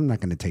day because I'm not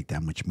going to take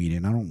that much meat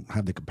in. I don't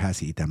have the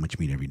capacity to eat that much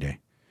meat every day.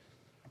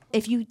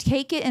 If you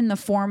take it in the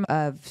form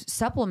of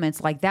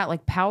supplements like that,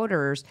 like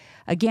powders,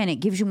 again, it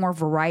gives you more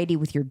variety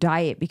with your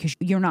diet because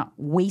you're not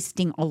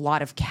wasting a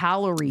lot of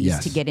calories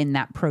to get in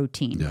that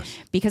protein. Yes.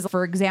 Because,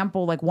 for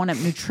example, like One Up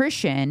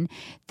Nutrition,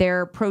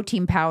 their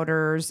protein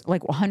powders,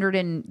 like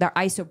their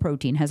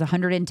isoprotein has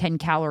 110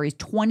 calories,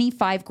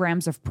 25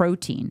 grams of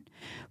protein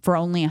for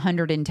only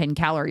 110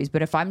 calories.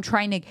 But if I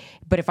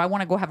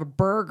want to go have a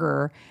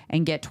burger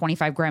and get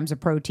 25 grams of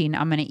protein,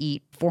 I'm going to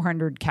eat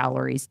 400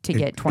 calories to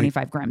get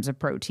 25 grams of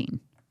protein.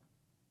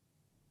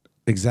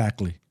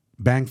 Exactly.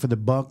 Bang for the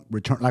buck,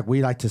 return, like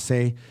we like to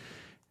say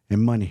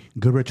in money,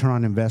 good return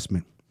on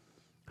investment.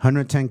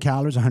 110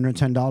 calories,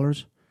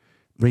 $110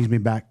 brings me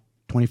back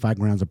 25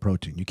 grams of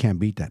protein. You can't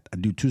beat that. I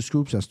do 2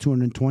 scoops, that's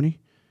 220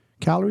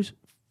 calories,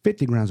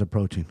 50 grams of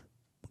protein.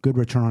 Good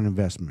return on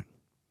investment.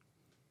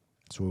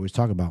 That's what we always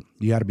talk about.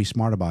 You got to be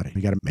smart about it.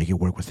 You got to make it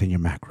work within your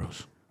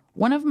macros.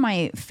 One of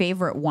my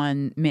favorite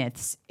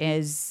myths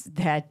is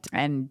that,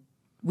 and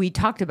we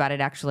talked about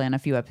it actually on a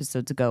few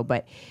episodes ago,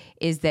 but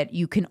is that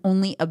you can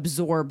only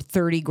absorb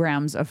 30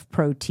 grams of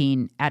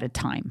protein at a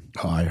time.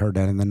 Oh, I heard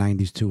that in the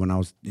 90s too when I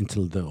was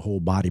into the whole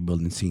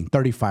bodybuilding scene.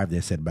 35, they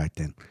said back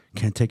then.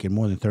 Can't take in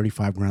more than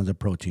 35 grams of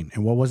protein.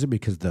 And what was it?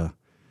 Because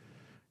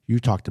you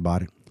talked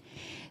about it.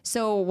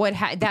 So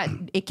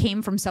it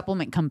came from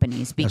supplement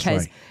companies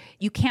because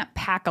you can't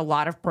pack a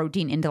lot of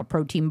protein into a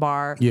protein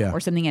bar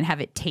or something and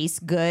have it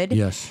taste good.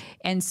 Yes.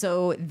 And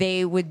so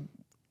they would,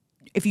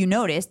 if you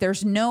notice,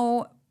 there's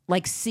no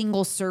like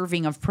single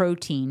serving of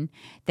protein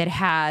that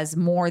has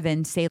more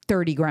than, say,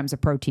 30 grams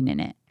of protein in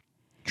it.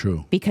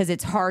 True. Because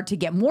it's hard to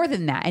get more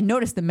than that. And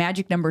notice the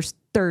magic number's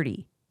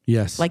 30.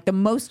 Yes. Like the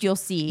most you'll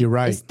see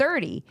is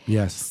 30.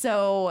 Yes.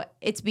 So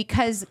it's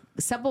because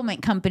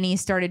supplement companies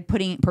started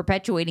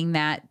perpetuating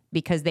that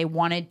because they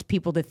wanted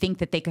people to think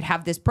that they could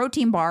have this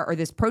protein bar or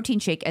this protein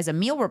shake as a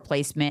meal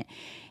replacement.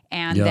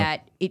 And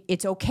that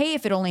it's okay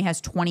if it only has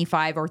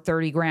 25 or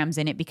 30 grams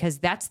in it because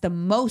that's the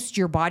most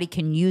your body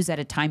can use at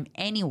a time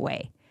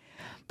anyway.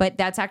 But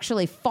that's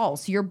actually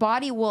false. Your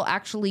body will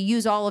actually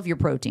use all of your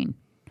protein.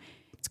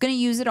 It's going to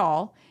use it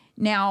all.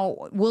 Now,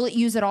 will it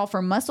use it all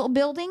for muscle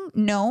building?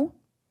 No.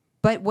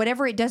 But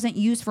whatever it doesn't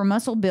use for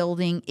muscle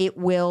building, it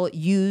will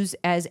use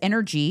as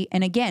energy.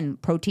 And again,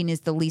 protein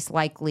is the least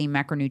likely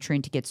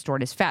macronutrient to get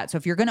stored as fat. So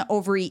if you're going to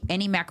overeat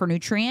any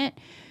macronutrient,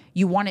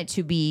 you want it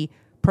to be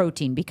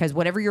protein because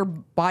whatever your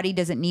body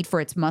doesn't need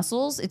for its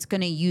muscles, it's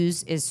going to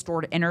use as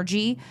stored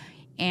energy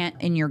and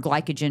in your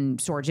glycogen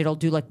storage. It'll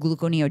do like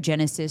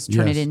gluconeogenesis,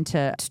 turn it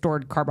into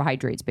stored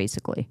carbohydrates,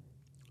 basically.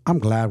 I'm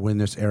glad we're in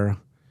this era.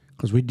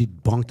 Because we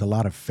debunked a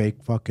lot of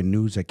fake fucking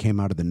news that came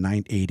out of the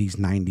 80s,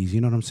 90s.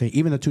 You know what I'm saying?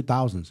 Even the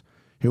 2000s.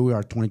 Here we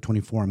are,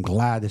 2024. I'm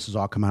glad this is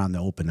all coming out in the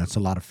open. That's a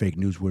lot of fake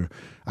news where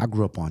I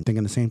grew up on,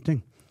 thinking the same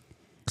thing.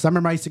 Because I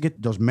remember I used to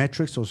get those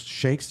metrics, those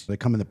shakes. They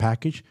come in the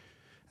package.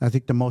 I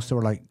think the most, they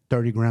were like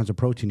 30 grams of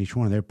protein each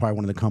one. They're probably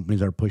one of the companies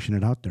that are pushing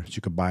it out there. So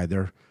you could buy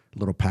their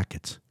little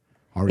packets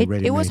already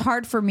ready. It was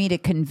hard for me to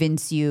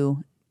convince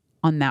you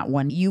on that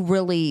one. You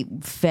really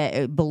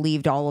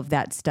believed all of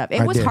that stuff.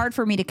 It was hard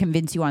for me to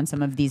convince you on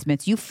some of these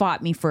myths. You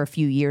fought me for a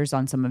few years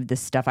on some of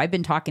this stuff. I've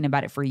been talking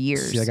about it for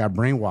years. See, I got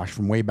brainwashed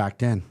from way back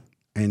then.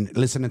 And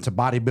listening to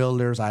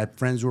bodybuilders, I had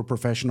friends who were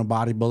professional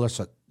bodybuilders.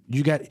 So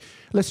you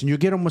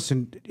get almost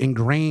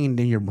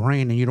ingrained in your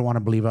brain and you don't want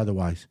to believe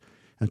otherwise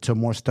until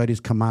more studies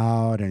come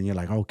out and you're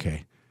like,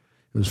 okay,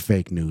 it was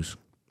fake news.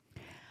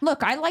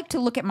 Look, I like to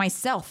look at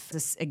myself,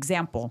 this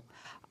example.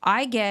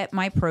 I get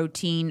my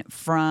protein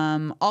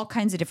from all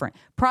kinds of different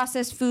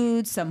processed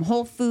foods, some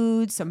whole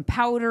foods, some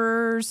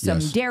powders, some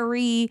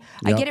dairy.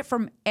 I get it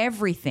from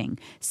everything.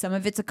 Some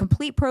of it's a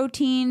complete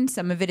protein.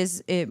 Some of it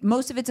is,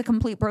 most of it's a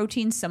complete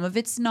protein. Some of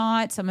it's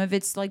not. Some of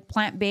it's like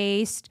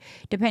plant-based,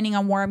 depending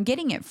on where I'm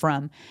getting it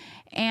from.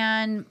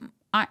 And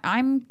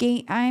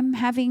I'm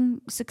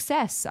having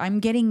success. I'm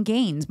getting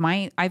gains.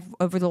 I've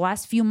over the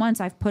last few months,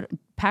 I've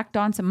packed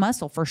on some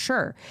muscle for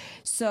sure.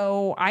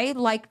 So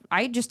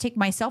I just take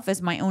myself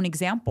as my own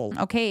example.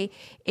 Okay,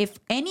 if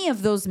any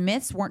of those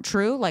myths weren't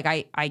true, like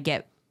I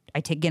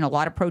take in a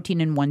lot of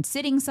protein in one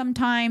sitting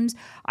sometimes.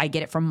 I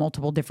get it from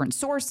multiple different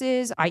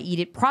sources. I eat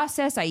it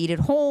processed. I eat it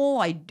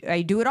whole. I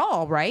do it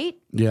all, right?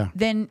 Yeah.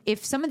 Then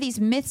if some of these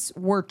myths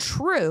were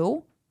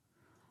true,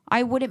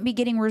 I wouldn't be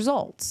getting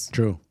results.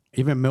 True.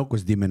 Even milk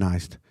was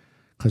demonized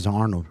because of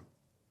Arnold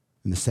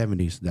in the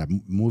 70s, that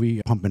movie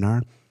Pumping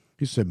Iron.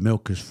 He said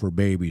milk is for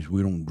babies.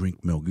 We don't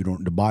drink milk.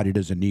 The body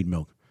doesn't need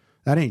milk.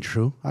 That ain't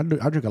true. I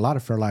drink a lot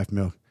of Fairlife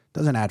milk. It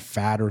doesn't add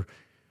fat or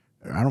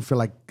I don't feel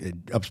like it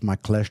ups my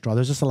cholesterol.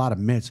 There's just a lot of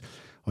myths.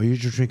 Oh, you're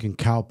just drinking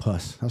cow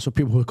pus. That's what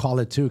people would call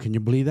it too. Can you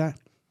believe that?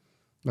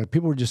 Like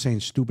people were just saying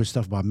stupid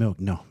stuff about milk.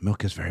 No,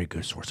 milk is a very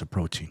good source of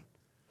protein.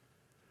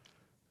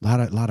 A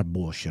lot of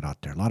bullshit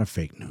out there. A lot of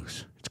fake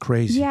news. It's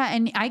crazy. Yeah,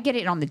 and I get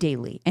it on the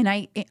daily.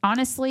 And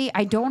honestly,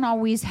 I don't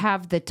always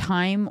have the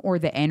time or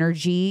the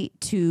energy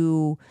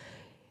to,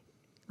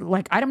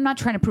 like, I'm not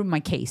trying to prove my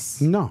case.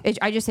 No.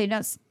 I just say, no,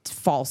 it's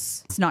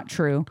false. It's not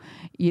true.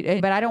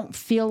 But I don't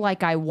feel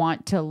like I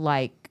want to,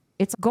 like,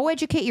 go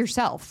educate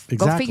yourself.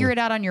 Exactly. Go figure it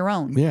out on your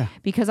own. Yeah.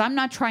 Because I'm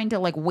not trying to,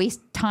 like,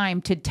 waste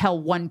time to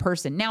tell one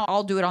person. Now,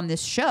 I'll do it on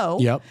this show.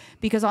 Yep.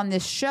 Because on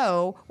this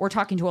show, we're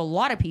talking to a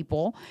lot of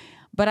people.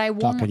 But I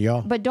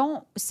won't. But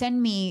don't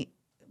send me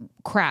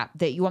crap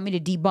that you want me to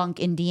debunk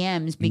in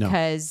DMs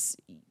because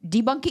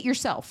debunk it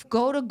yourself.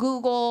 Go to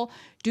Google,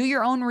 do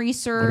your own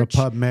research.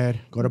 Go to PubMed,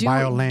 go to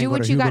BioLane, do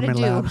what you got to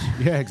do. Labs.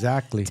 Yeah,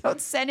 exactly. Don't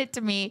send it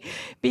to me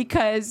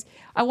because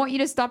I want you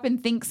to stop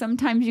and think.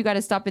 Sometimes you got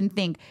to stop and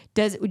think.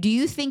 Do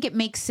you think it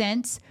makes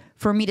sense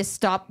for me to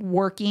stop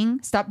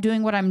working, stop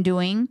doing what I'm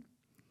doing,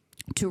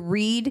 to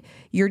read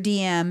your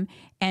DM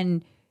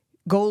and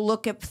go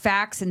look at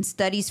facts and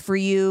studies for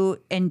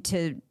you and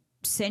to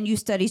send you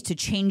studies to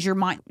change your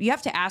mind? You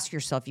have to ask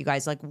yourself, you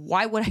guys, like,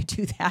 why would I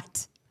do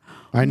that?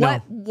 I know.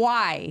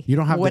 Why you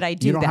don't have would I do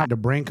that? You don't have the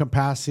brain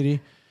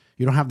capacity.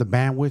 You don't have the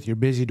bandwidth. You're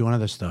busy doing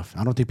other stuff.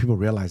 I don't think people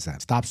realize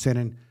that. Stop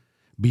sending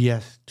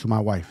BS to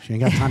my wife. She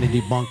ain't got time to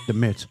debunk the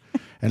myths.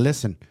 And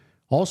listen,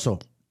 also,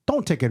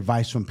 don't take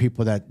advice from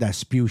people that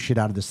spew shit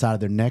out of the side of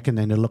their neck and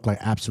then they look like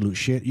absolute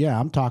shit. Yeah,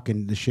 I'm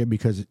talking the shit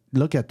because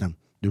look at them.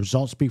 The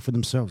results speak for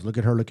themselves. Look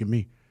at her, look at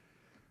me.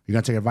 You're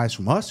going to take advice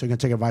from us or you're going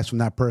to take advice from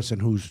that person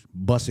who's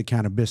busted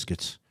can of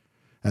biscuits,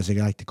 as they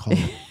like to call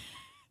it.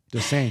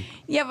 Just saying.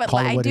 Yeah, but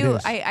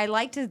I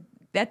like to,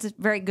 that's a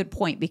very good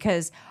point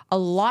because a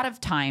lot of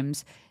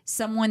times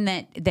someone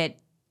that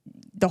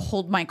the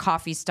hold my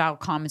coffee style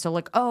comments are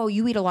like, oh,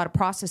 you eat a lot of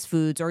processed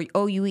foods, or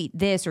oh, you eat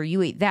this, or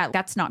you eat that.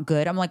 That's not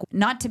good. I'm like,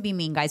 not to be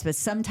mean, guys, but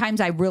sometimes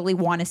I really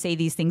want to say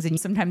these things, and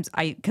sometimes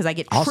because I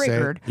get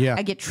triggered. Yeah.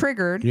 I get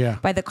triggered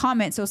by the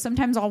comment. So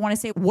sometimes I'll want to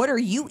say, what are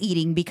you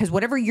eating? Because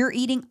whatever you're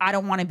eating, I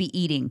don't want to be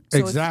eating. So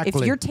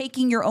exactly. if you're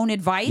taking your own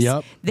advice,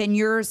 then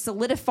you're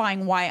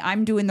solidifying why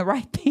I'm doing the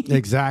right thing.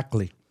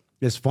 Exactly.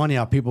 It's funny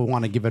how people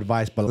want to give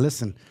advice, but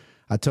listen,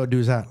 I tell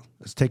dudes that,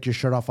 let's take your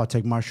shirt off, I'll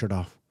take my shirt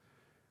off.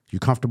 You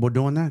comfortable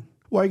doing that?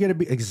 Well, you got to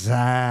be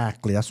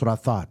exactly. That's what I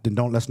thought. Then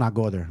let's not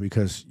go there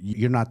because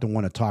you're not the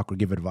one to talk or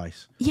give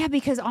advice. Yeah,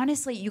 because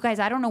honestly, you guys,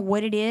 I don't know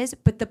what it is,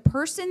 but the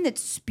person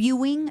that's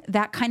spewing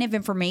that kind of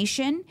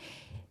information,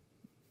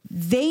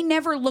 they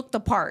never look the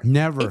part.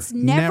 Never. It's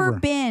never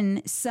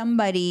been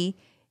somebody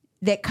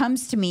that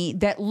comes to me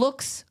that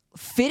looks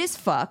fit as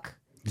fuck.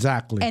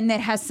 Exactly. And that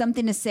has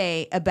something to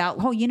say about,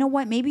 oh, you know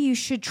what? Maybe you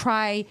should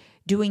try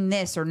doing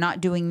this or not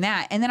doing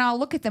that. And then I'll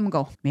look at them and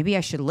go, maybe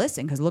I should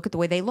listen because look at the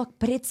way they look.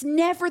 But it's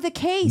never the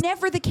case.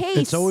 Never the case.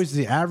 It's always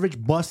the average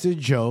busted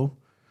Joe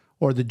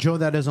or the Joe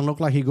that doesn't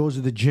look like he goes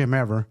to the gym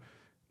ever,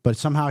 but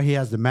somehow he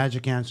has the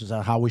magic answers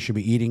on how we should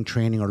be eating,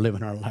 training, or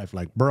living our life.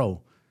 Like,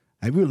 bro,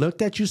 have you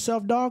looked at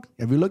yourself, dog?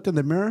 Have you looked in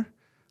the mirror?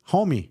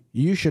 Homie,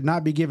 you should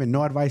not be giving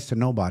no advice to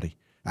nobody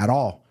at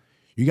all.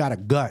 You got a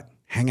gut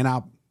hanging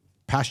out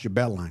past your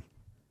beltline.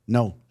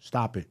 No,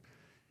 stop it.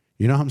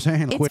 You know what I'm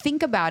saying?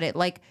 Think about it.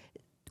 Like,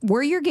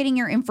 where you're getting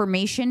your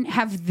information,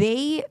 have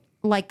they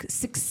like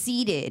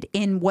succeeded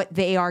in what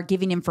they are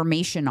giving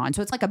information on?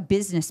 So it's like a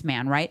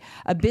businessman, right?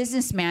 A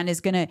businessman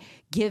is going to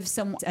give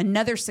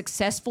another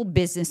successful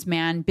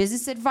businessman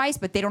business advice,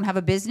 but they don't have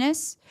a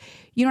business.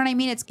 You know what I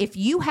mean? It's if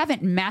you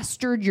haven't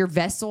mastered your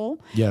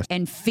vessel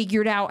and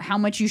figured out how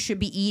much you should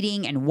be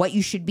eating and what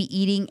you should be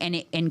eating,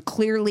 and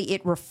clearly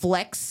it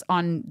reflects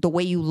on the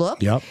way you look,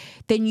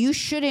 then you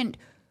shouldn't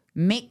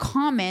make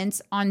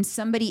comments on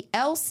somebody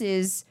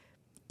else's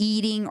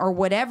eating or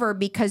whatever,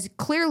 because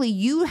clearly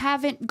you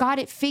haven't got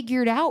it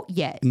figured out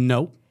yet.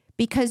 Nope.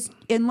 Because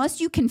unless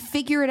you can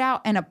figure it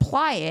out and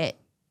apply it,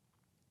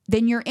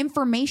 then your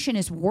information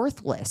is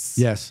worthless.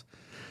 Yes.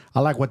 I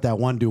like what that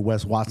one dude,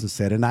 Wes Watson,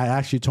 said. And I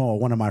actually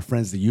told one of my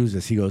friends to use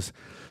this. He goes,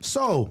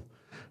 so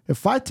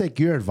if I take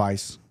your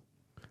advice,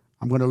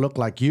 I'm going to look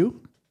like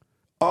you?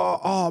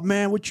 Oh,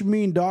 man, what you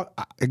mean, dog?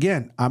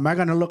 Again, am I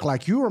going to look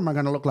like you or am I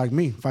going to look like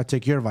me if I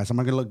take your advice? Am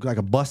I going to look like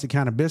a busted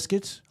can of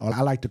biscuits? Or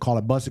I like to call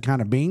it busted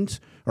can of beans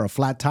or a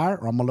flat tire,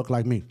 or I'm going to look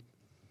like me?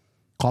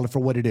 Call it for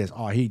what it is.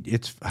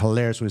 It's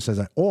hilarious when it says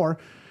that. Or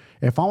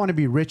if I want to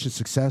be rich and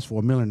successful,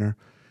 a millionaire,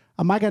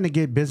 am I going to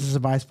get business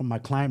advice from my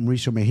client,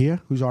 Mauricio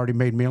Mejia, who's already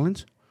made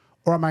millions?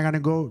 Or am I going to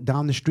go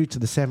down the street to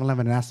the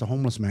 7-Eleven and ask the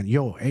homeless man,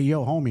 yo,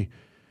 homie,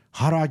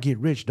 how do I get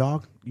rich,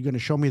 dog? You going to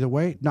show me the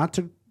way? Not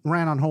to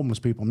rant on homeless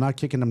people. I'm not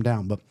kicking them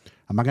down. But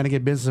am I going to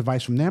get business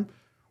advice from them?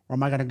 Or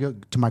am I going to go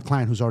to my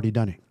client who's already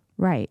done it?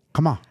 Right.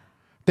 Come on.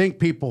 Think,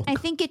 people. I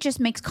think it just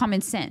makes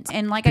common sense.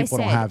 And like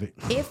People I don't have it.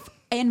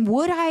 said,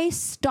 would I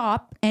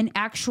stop and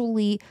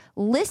actually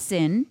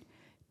listen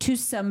to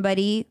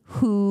somebody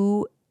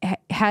who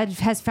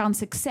has found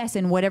success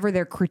in whatever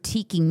they're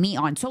critiquing me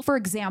on? So, for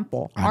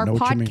example, our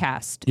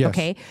podcast, yes.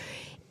 Okay?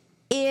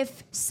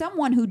 If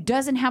someone who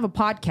doesn't have a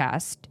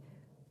podcast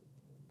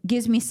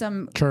gives me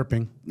some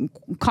chirping,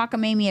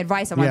 cockamamie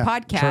advice on my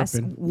podcast,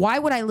 chirping. Why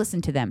would I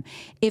listen to them?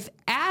 If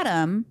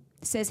Adam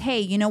says, hey,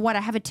 you know what? I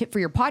have a tip for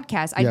your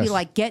podcast. I'd be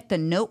like, get the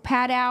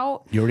notepad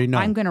out. You already know.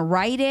 I'm going to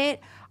write it.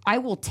 I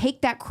will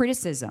take that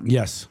criticism.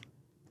 Yes.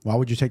 Why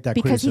would you take that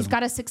because criticism? he's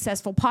got a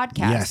successful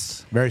podcast.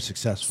 Yes. Very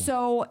successful.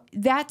 So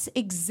that's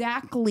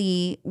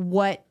exactly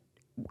what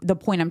the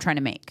point I'm trying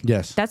to make.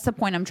 Yes. That's the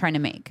point I'm trying to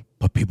make.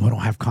 But people don't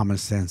have common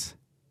sense.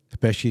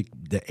 Especially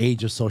the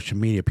age of social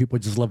media. People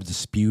just love to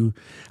spew.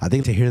 I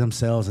think to hear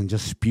themselves and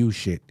just spew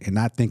shit and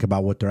not think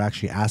about what they're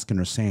actually asking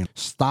or saying.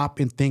 Stop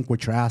and think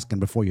what you're asking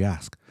before you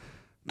ask.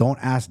 Don't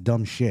ask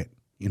dumb shit.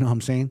 You know what I'm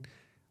saying?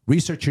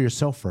 Research it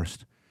yourself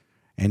first.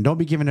 And don't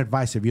be giving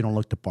advice if you don't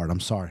look the part. I'm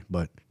sorry,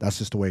 but that's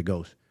just the way it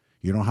goes.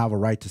 You don't have a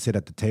right to sit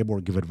at the table or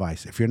give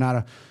advice. If you're not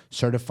a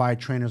certified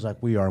trainer like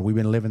we are, we've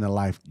been living the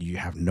life, you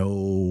have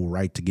no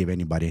right to give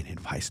anybody any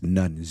advice.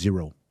 None.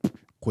 Zero.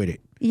 Quit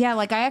it. Yeah,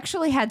 like I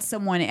actually had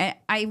someone,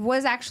 I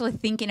was actually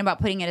thinking about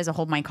putting it as a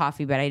hold my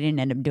coffee, but I didn't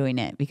end up doing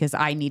it because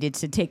I needed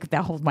to take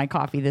that hold my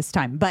coffee this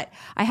time. But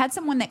I had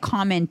someone that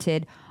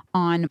commented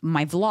on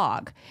my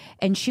vlog,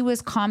 and she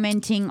was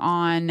commenting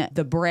on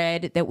the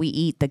bread that we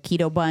eat, the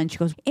keto bun. She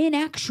goes, in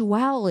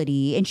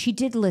actuality, and she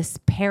did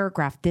list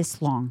paragraph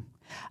this long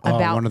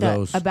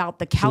about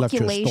the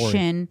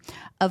calculation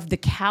of the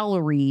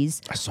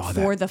calories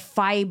for the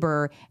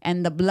fiber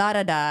and the blah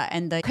da da,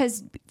 and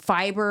because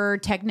fiber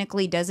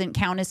technically doesn't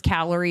count as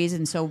calories,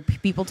 and so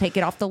people take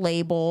it off the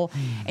label.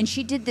 And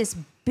she did this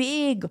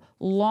big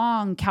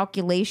long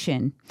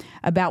calculation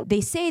about, they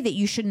say that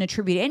you shouldn't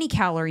attribute any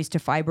calories to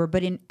fiber,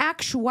 but in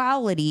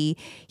actuality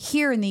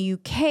here in the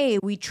UK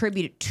we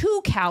attribute it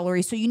 2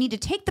 calories. So you need to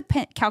take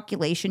the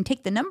calculation,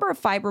 take the number of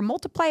fiber,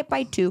 multiply it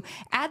by 2,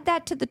 add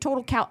that to the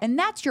total and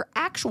that's your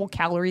actual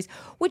calories,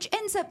 which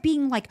ends up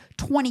being like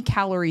 20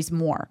 calories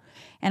more.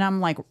 And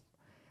I'm like,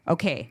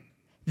 okay,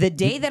 the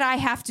day that I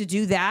have to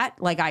do that,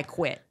 like I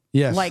quit.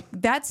 Yes. Like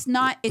it's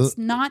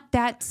not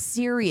that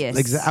serious.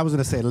 I was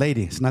going to say,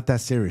 lady, it's not that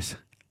serious.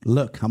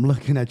 Look, I'm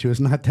looking at you. It's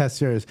not that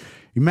serious.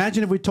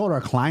 Imagine if we told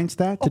our clients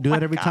that to do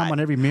that every time on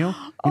every meal.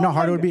 You know how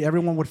hard it would be?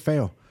 Everyone would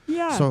fail.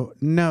 Yeah. So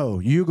no,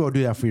 you go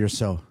do that for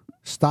yourself.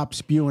 Stop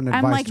spewing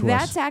advice to us. I'm like,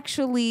 that's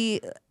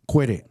actually...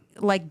 Quit it.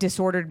 Like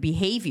disordered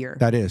behavior.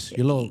 That is.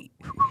 You're little...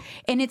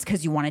 And it's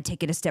because you want to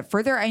take it a step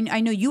further. I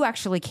know you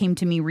actually came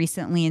to me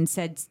recently and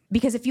said,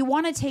 because if you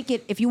want to take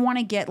it, if you want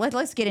to get,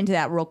 let's get into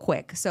that real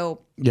quick.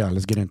 So yeah,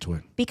 let's get into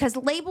it. Because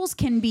labels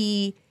can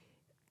be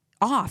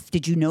off.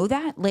 Did you know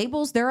that?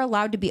 Labels, they're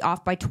allowed to be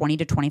off by 20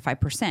 to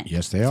 25%.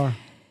 Yes, they are.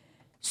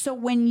 So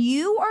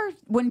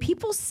when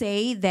people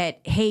say that,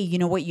 hey, you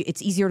know what,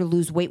 it's easier to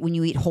lose weight when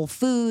you eat whole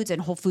foods, and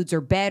whole foods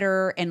are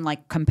better, and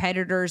like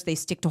competitors, they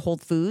stick to whole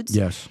foods.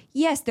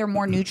 Yes, they're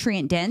more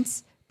nutrient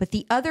dense. But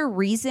the other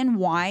reason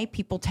why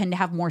people tend to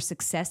have more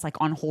success,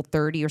 like on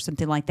Whole30 or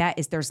something like that,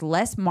 is there's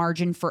less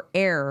margin for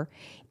error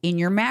in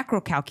your macro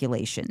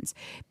calculations,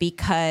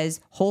 because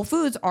whole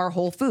foods are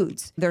whole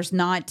foods. There's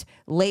not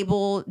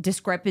label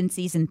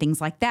discrepancies and things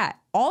like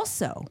that.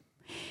 Also,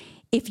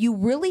 if you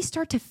really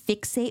start to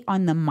fixate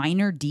on the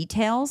minor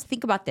details,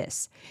 think about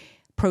this.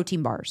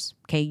 Protein bars,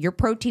 okay? Your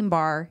protein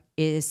bar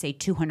is, say,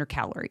 200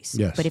 calories.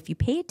 Yes. But if you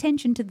pay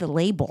attention to the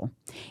label,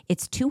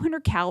 it's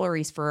 200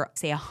 calories for,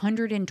 say, a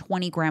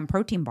 120-gram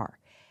protein bar.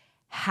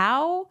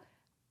 How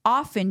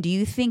often do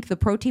you think the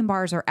protein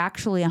bars are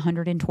actually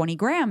 120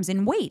 grams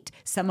in weight?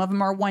 Some of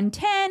them are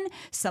 110,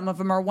 some of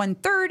them are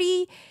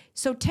 130.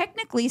 So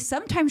technically,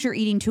 sometimes you're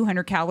eating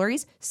 200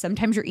 calories,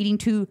 sometimes you're eating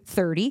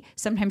 230,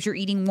 sometimes you're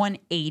eating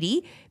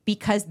 180,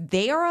 because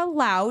they are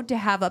allowed to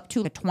have up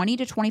to a 20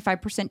 to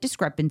 25%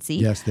 discrepancy.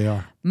 Yes, they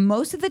are.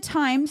 Most of the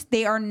times,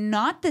 they are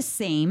not the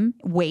same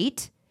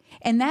weight,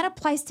 and that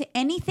applies to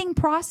anything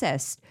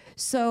processed.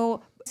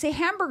 So say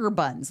hamburger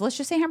buns. Let's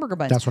just say hamburger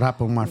buns. That's what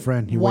happened with my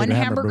friend. He One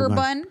hamburger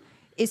bun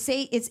is,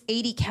 say it's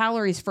 80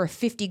 calories for a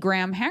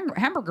 50-gram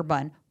hamburger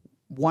bun.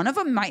 one of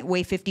them might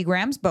weigh 50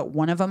 grams, but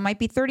one of them might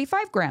be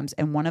 35 grams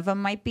and one of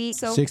them might be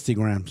 60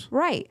 grams.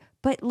 Right.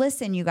 But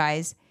listen, you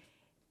guys,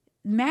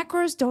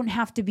 macros don't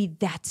have to be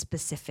that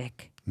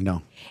specific.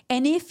 No.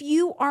 And if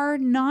you are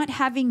not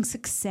having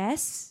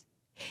success,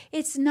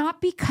 it's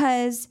not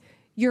because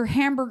your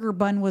hamburger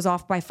bun was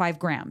off by 5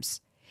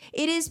 grams.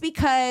 It is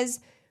because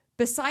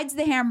besides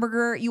the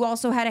hamburger, you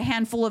also had a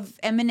handful of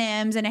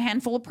M&Ms and a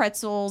handful of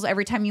pretzels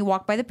every time you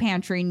walked by the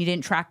pantry and you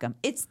didn't track them.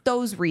 It's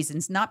those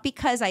reasons, not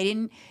because I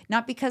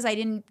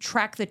didn't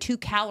track the 2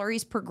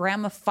 calories per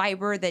gram of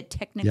fiber that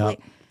technically.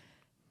 Yep.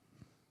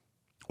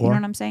 You know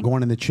what I'm saying?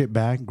 Going in the chip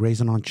bag,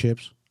 grazing on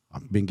chips.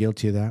 I've been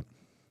guilty of that.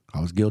 I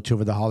was guilty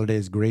over the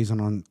holidays, grazing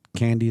on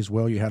candy as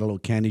well. You had a little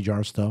candy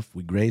jar stuff.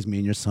 We grazed, me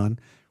and your son.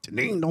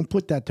 Don't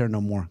put that there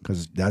no more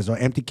because those are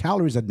empty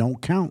calories that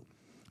don't count.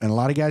 And a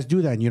lot of guys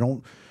do that, and you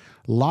don't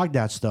log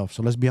that stuff.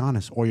 So let's be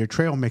honest. Or your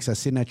trail mix that's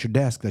sitting at your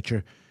desk that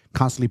you're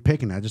constantly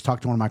picking. I just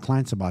talked to one of my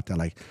clients about that.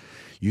 Like,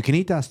 you can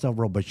eat that stuff,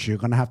 bro, but you're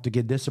going to have to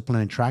get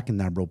disciplined in tracking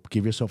that, bro.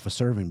 Give yourself a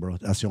serving, bro.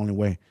 That's the only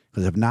way.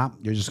 Because if not,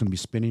 you're just going to be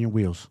spinning your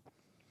wheels.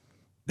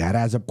 That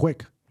adds up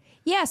quick.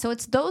 Yeah, so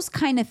it's those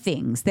kind of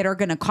things that are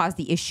going to cause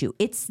the issue.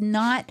 It's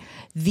not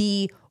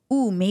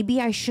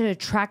maybe I should have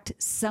tracked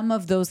some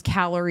of those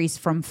calories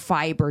from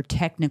fiber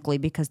technically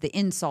because the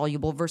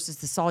insoluble versus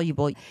the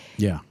soluble.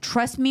 Yeah.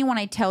 Trust me when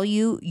I tell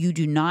you, you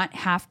do not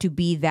have to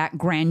be that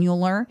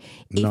granular.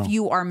 No. If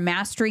you are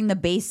mastering the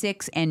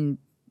basics and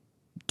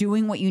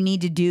doing what you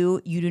need to do,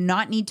 you do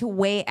not need to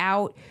weigh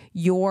out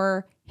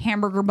your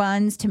hamburger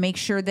buns to make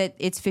sure that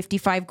it's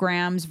 55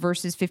 grams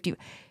versus 50.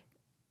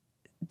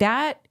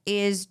 That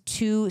is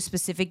too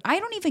specific. I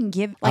don't even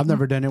give. I've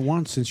never done it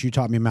once since you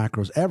taught me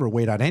macros. Ever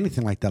weighed out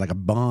anything like that, like a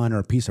bun or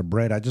a piece of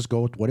bread. I just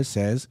go with what it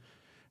says,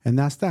 and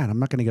that's that. I'm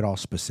not going to get all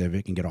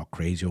specific and get all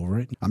crazy over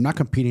it. I'm not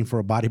competing for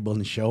a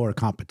bodybuilding show or a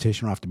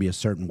competition where I have to be a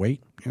certain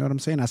weight. You know what I'm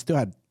saying? I still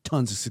had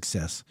tons of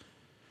success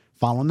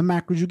following the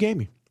macros you gave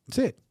me. That's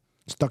it.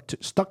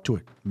 Stuck to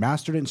it.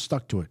 Mastered it and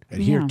stuck to it.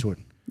 Adhered to it.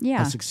 Yeah.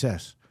 That's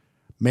success.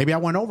 Maybe I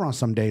went over on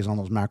some days on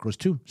those macros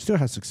too. Still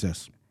had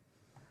success.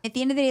 At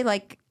the end of the day,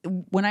 like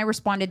when I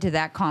responded to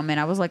that comment,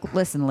 I was like,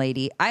 listen,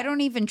 lady, I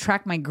don't even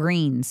track my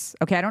greens.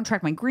 Okay. I don't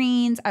track my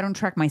greens. I don't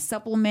track my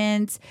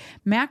supplements.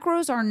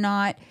 Macros are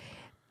not,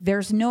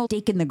 there's no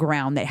stake in the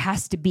ground that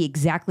has to be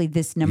exactly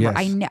this number.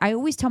 Yes. I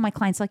always tell my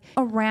clients like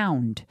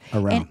around.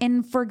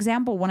 And for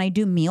example, when I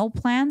do meal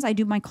plans, I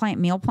do my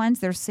client meal plans.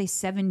 There's say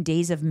 7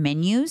 days of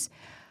menus.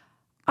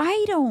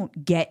 I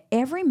don't get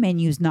every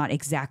menu's not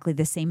exactly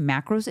the same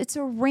macros. It's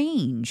a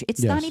range.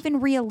 It's not even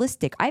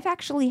realistic. I've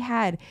actually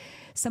had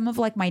some of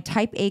like my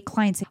type A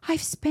clients.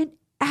 I've spent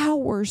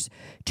hours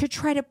to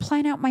try to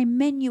plan out my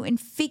menu and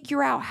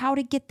figure out how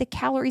to get the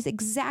calories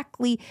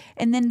exactly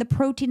and then the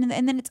protein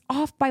and then it's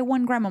off by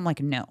 1 gram. I'm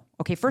like, no.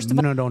 Okay, first of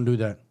all. No, don't do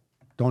that.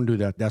 Don't do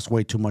that. That's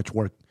way too much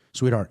work.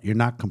 Sweetheart, you're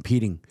not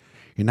competing.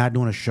 You're not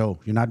doing a show.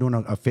 You're not doing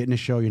a fitness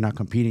show. You're not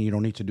competing. You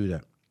don't need to do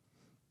that.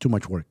 Too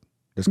much work.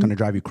 That's going to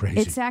drive you crazy.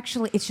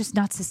 It's just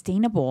not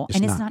sustainable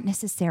and it's not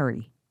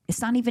necessary.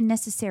 It's not even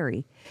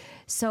necessary.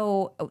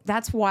 So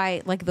that's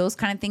why like those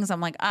kind of things,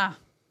 I'm like,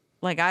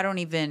 like I don't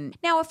even.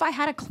 Now, if I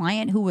had a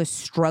client who was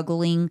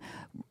struggling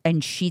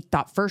and she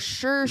thought for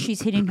sure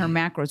she's hitting her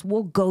macros,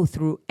 we'll go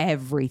through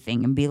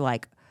everything and be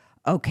like,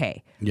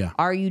 okay,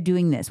 are you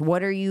doing this?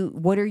 What are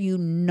you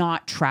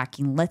not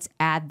tracking? Let's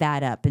add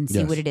that up and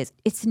see what it is.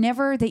 It's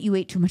never that you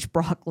ate too much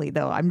broccoli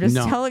though. I'm just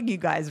telling you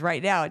guys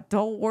right now,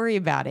 don't worry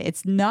about it.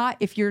 It's not,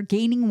 if you're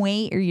gaining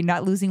weight or you're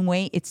not losing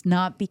weight, it's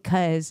not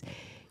because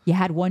you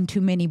had one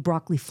too many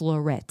broccoli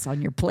florets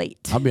on your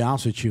plate. I'll be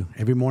honest with you.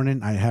 Every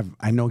morning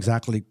I know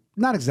exactly,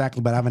 not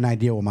exactly, but I have an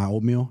idea what my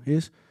oatmeal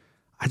is.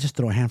 I just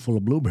throw a handful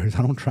of blueberries.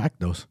 I don't track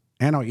those.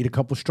 And I'll eat a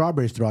couple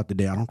strawberries throughout the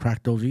day. I don't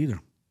track those either.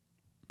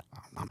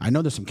 I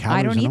know there's some calories.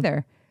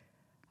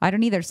 I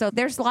don't either. So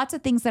there's lots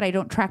of things that I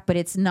don't track, but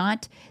it's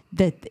not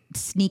the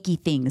sneaky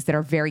things that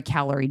are very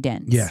calorie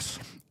dense. Yes.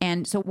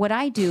 And so what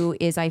I do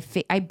is I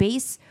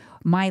base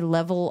my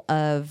level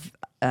of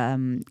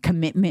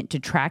commitment to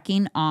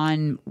tracking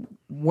on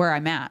where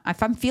I'm at.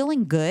 If I'm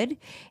feeling good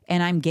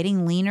and I'm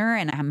getting leaner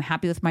and I'm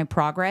happy with my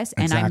progress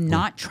and I'm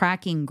not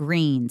tracking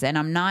greens and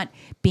I'm not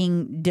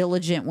being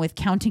diligent with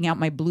counting out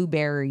my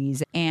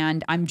blueberries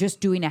and I'm just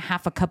doing a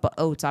half a cup of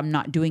oats. I'm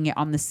not doing it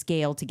on the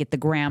scale to get the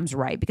grams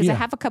right because a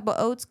half a cup of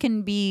oats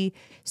can be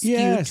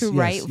skewed to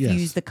right if you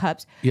use the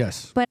cups.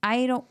 Yes. But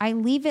I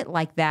leave it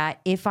like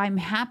that if I'm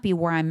happy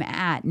where I'm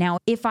at. Now,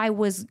 if I'm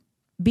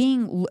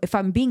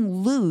being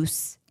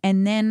loose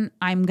and then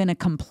I'm going to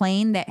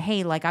complain that,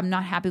 hey, like I'm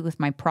not happy with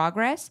my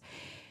progress,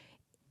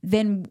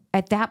 then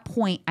at that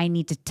point I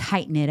need to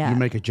tighten it up. You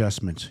make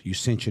adjustments. You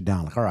cinch it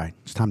down. Like, all right,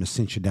 it's time to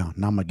cinch it down.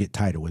 Now I'm going to get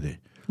tighter with it.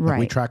 Like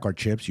we track our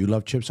chips. You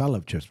love chips. I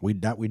love chips. We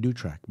do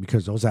track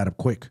because those add up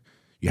quick.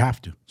 You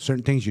have to.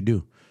 Certain things you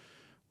do.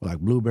 Like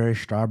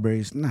blueberries,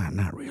 strawberries. Nah,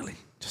 not really.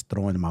 Just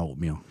throw in my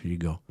oatmeal. Here you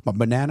go. But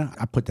banana,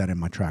 I put that in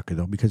my tracker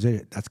though because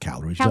that's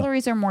calories.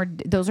 Calories are more,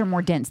 those are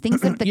more dense.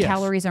 Things that the Yes.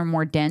 calories are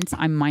more dense,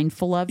 I'm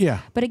mindful of. Yeah.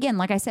 But again,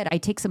 like I said, I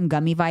take some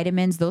gummy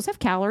vitamins. Those have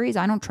calories.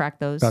 I don't track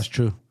those. That's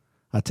true.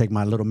 I take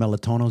my little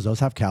melatonin. Those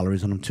have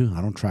calories in them too.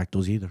 I don't track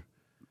those either.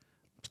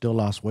 Still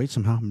lost weight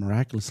somehow,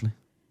 miraculously.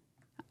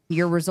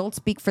 Your results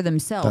speak for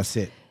themselves. That's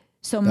it.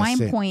 So That's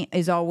my it. point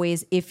is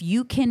always, if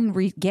you can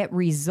get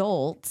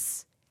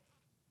results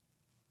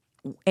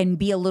and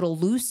be a little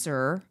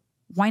looser,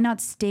 why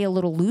not stay a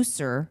little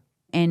looser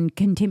and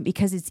continue?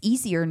 Because it's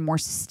easier and more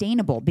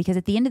sustainable. Because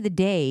at the end of the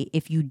day,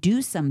 if you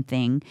do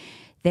something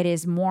that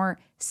is more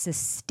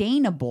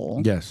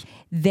sustainable, Yes.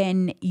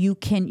 then you're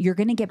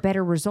going to get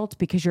better results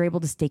because you're able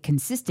to stay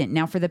consistent.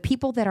 Now, for the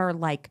people that are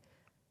like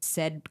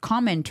said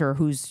commenter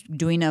who's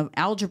doing an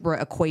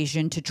algebra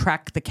equation to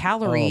track the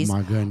calories Oh,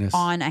 my goodness.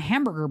 on a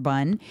hamburger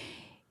bun,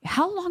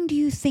 how long do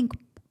you think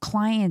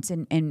clients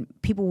and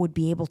people would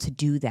be able to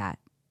do that?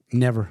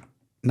 Never.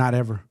 Not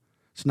ever.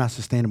 It's not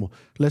sustainable.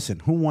 Listen,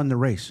 who won the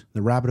race?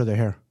 The rabbit or the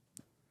hare?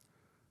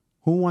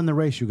 Who won the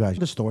race, you guys?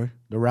 The story.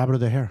 The rabbit or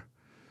the hare?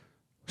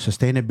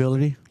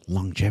 Sustainability,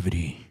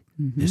 longevity.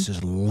 This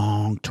is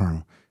long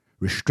term.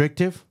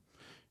 Restrictive,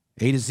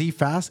 A to Z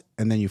fast,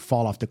 and then you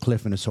fall off the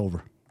cliff and it's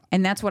over.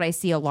 And that's what I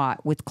see a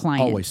lot with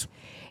clients. Always.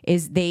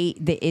 Is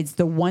it's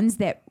the ones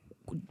that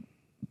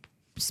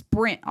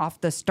sprint off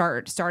the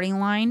starting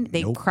line,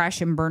 they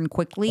crash and burn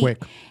quickly.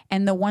 Quick.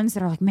 And the ones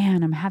that are like,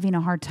 man, I'm having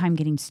a hard time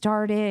getting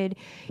started.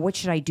 What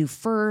should I do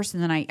first?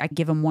 And then I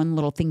give them one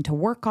little thing to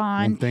work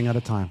on. One thing at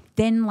a time.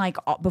 Then like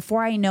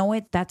before I know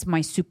it, that's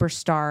my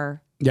superstar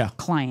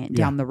client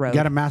down the road. You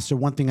got to master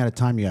one thing at a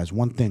time, you guys.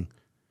 One thing.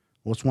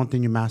 What's one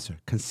thing you master?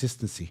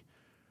 Consistency.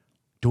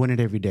 Doing it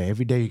every day.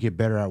 Every day you get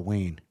better at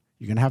weighing.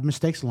 You're going to have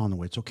mistakes along the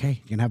way. It's okay.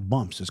 You're going to have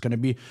bumps. It's going to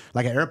be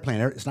like an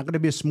airplane. It's not going to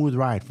be a smooth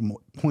ride from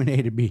point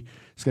A to B.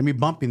 It's going to be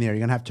bumpy in there.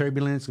 You're going to have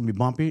turbulence. It's going to be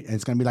bumpy. And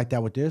it's going to be like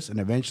that with this. And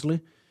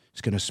eventually, it's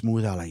going to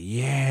smooth out like,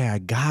 yeah, I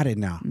got it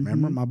now.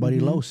 Remember my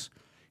buddy Los?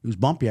 He was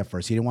bumpy at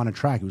first. He didn't want to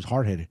track. He was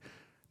hard-headed.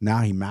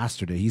 Now he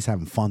mastered it. He's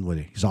having fun with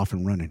it. He's off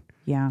and running.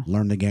 Yeah.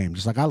 Learn the game.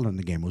 Just like I learned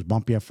the game. It was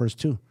bumpy at first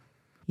too.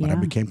 But I Yeah.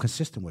 became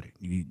consistent with it.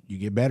 You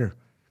get better.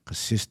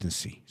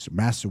 Consistency. So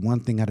master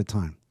one thing at a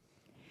time.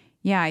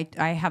 Yeah,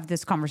 I have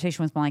this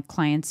conversation with my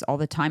clients all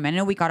the time. I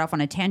know we got off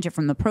on a tangent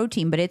from the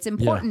protein, but it's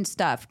important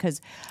stuff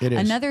because It is.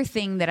 another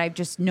thing that I've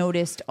just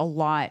noticed a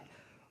lot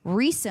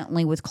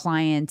recently with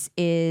clients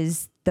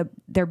is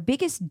their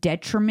biggest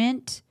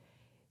detriment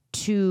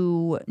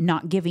to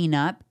not giving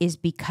up is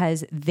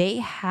because they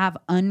have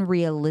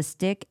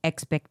unrealistic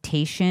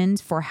expectations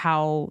for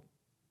how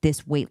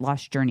this weight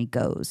loss journey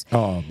goes.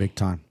 Oh, big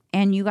time.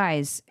 And you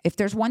guys, if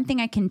there's one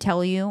thing I can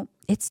tell you,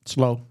 it's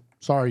Slow.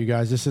 Sorry, you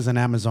guys. This isn't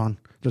Amazon.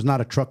 There's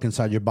not a truck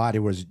inside your body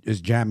where it's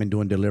jamming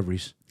doing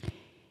deliveries.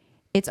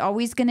 it's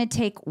always going to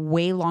take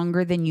way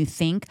longer than you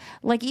think.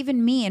 Like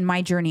even me in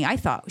my journey, I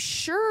thought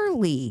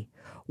surely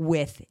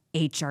with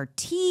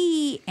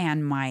HRT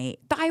and my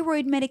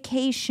thyroid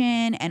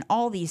medication and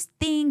all these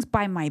things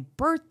by my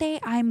birthday,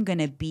 I'm going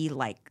to be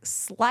like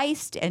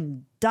sliced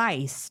and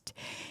diced.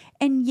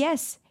 And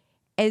yes,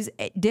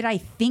 did I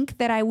think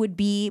that I would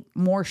be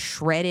more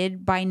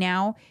shredded by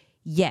now?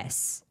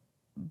 Yes.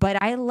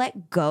 But I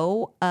let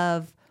go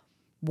of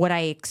what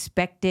I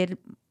expected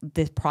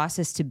the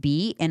process to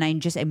be. And I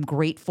just am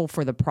grateful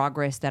for the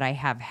progress that I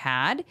have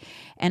had.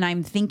 And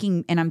I'm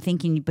thinking,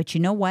 but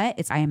you know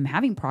what? I am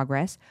having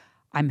progress.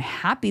 I'm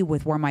happy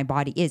with where my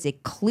body is.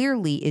 It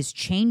clearly is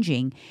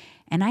changing.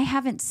 And I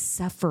haven't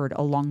suffered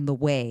along the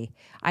way.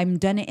 I've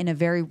done it in a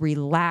very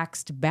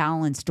relaxed,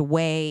 balanced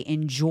way,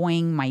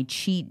 enjoying my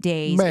cheat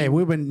days. Man,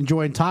 we've been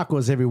enjoying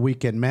tacos every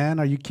weekend,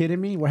 man. Are you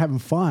kidding me? We're having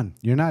fun.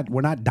 We're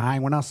not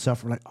dying. We're not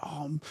suffering. Like,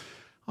 oh,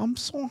 I'm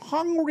so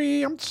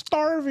hungry. I'm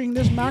starving.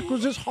 This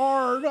macros is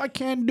hard. I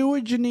can't do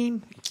it,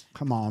 Janine.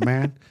 Come on,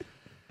 man.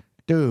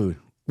 Dude,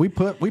 we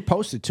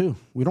post it too.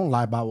 We don't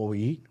lie about what we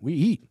eat. We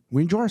eat.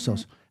 We enjoy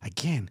ourselves.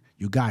 Again,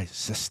 you guys,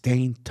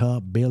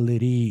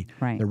 sustainability.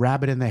 Right. The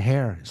rabbit and the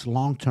hare. It's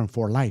long-term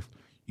for life.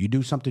 You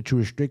do something too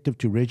restrictive,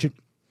 too rigid,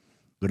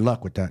 good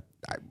luck with that.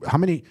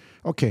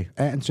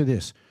 Answer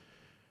this.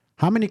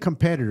 How many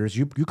competitors,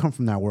 you come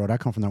from that world, I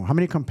come from that world. How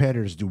many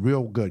competitors do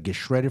real good, get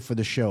shredded for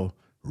the show,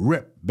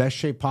 rip, best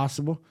shape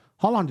possible?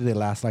 How long do they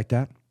last like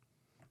that?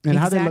 And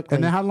how they look,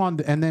 and then how long,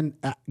 and then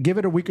give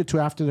it a week or two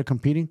after they're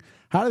competing.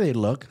 How do they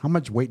look? How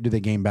much weight do they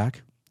gain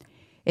back?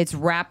 It's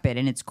rapid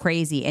and it's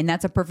crazy. And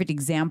that's a perfect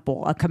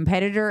example. A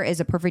competitor is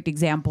a perfect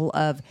example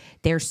of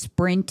they're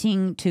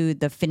sprinting to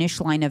the finish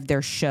line of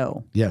their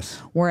show.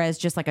 Yes. Whereas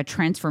just like a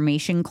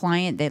transformation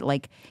client that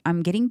like,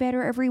 I'm getting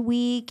better every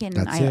week and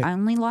I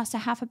only lost a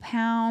half a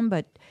pound,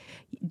 but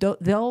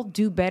they'll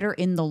do better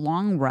in the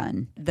long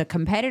run. The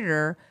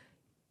competitor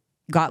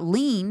got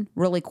lean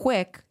really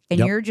quick and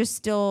you're just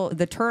still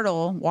the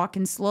turtle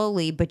walking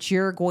slowly, but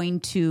you're going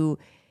to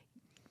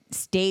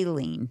stay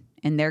lean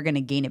and they're going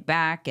to gain it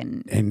back.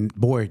 And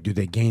boy, do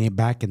they gain it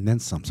back and then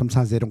some.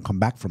 Sometimes they don't come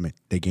back from it.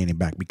 They gain it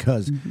back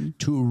because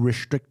too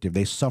restrictive.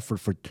 They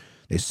suffered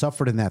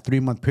in that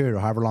 3-month period or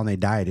however long they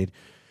dieted.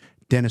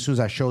 Then as soon as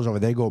that show's over,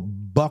 they go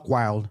buck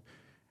wild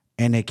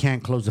and they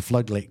can't close the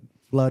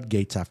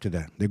floodgates after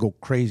that. They go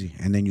crazy.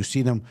 And then you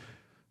see them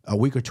a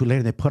week or two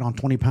later, they put on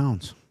 20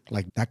 pounds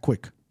like that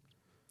quick.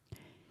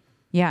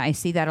 Yeah, I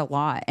see that a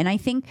lot. And I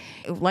think,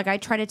 like I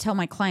try to tell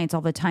my clients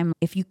all the time,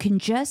 if you can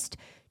just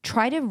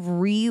try to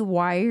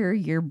rewire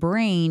your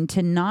brain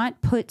to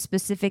not put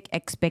specific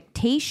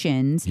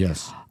expectations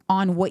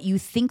on what you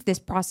think this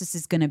process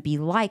is going to be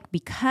like,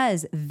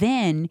 because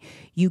then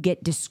you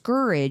get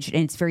discouraged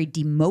and it's very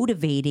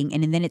demotivating,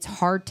 and then it's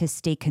hard to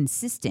stay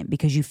consistent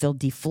because you feel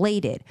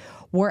deflated.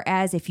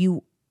 Whereas if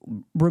you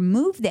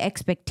remove the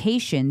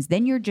expectations,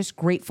 then you're just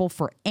grateful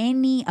for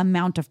any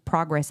amount of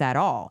progress at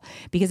all.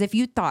 Because if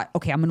you thought,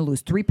 okay, I'm going to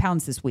lose 3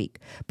 pounds this week,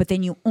 but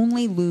then you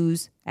only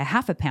lose a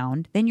half a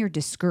pound, then you're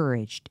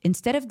discouraged.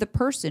 Instead of the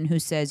person who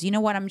says, you know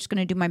what, I'm just going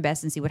to do my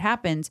best and see what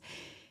happens.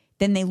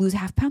 Then they lose a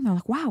half a pound. They're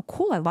like, wow,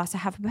 cool, I lost a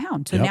half a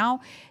pound. So now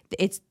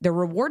it's the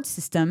reward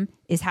system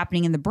is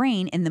happening in the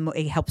brain, and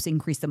it helps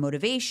increase the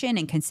motivation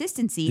and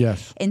consistency.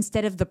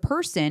 Instead of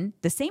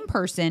the same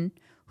person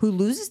who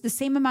loses the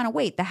same amount of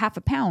weight, the half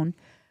a pound,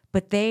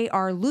 but they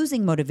are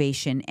losing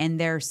motivation and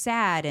they're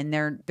sad and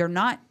they're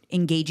not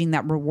engaging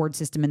that reward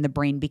system in the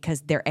brain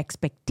because their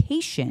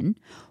expectation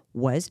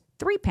was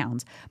 3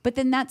 pounds. But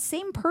then that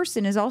same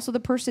person is also the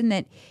person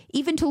that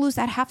even to lose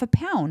that half a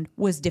pound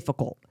was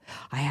difficult.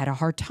 I had a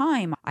hard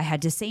time. I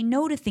had to say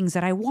no to things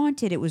that I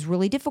wanted. It was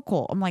really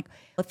difficult. I'm like,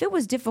 if it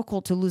was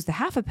difficult to lose the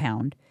half a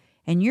pound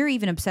and you're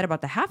even upset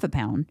about the half a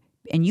pound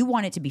and you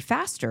want it to be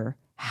faster,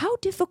 how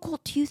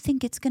difficult do you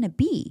think it's going to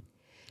be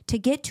to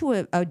get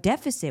to a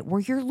deficit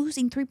where you're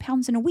losing 3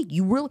 pounds in a week?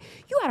 You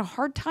had a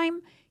hard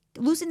time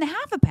losing the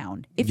half a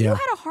pound. If you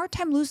had a hard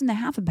time losing the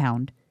half a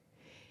pound,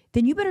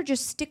 then you better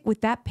just stick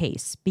with that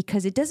pace,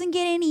 because it doesn't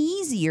get any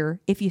easier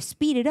if you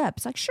speed it up.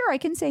 It's like, sure, I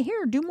can say,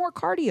 here, do more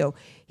cardio.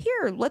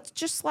 Here, let's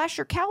just slash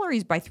your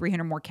calories by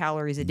 300 more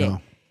calories a day.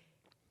 No.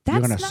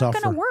 That's not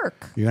going to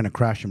work. You're going to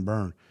crash and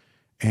burn.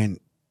 And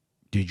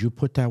did you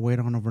put that weight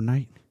on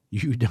overnight?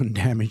 You done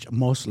damage.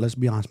 Let's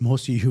be honest,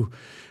 most of you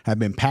have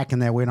been packing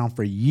that weight on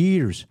for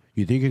years.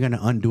 You think you're going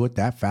to undo it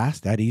that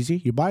fast, that easy?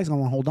 Your body's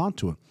going to hold on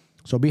to it.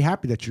 So be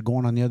happy that you're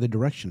going on the other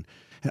direction.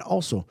 And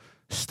also,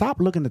 stop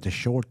looking at the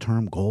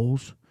short-term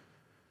goals.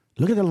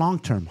 Look at the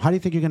long-term. How do you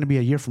think you're going to be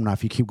a year from now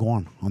if you keep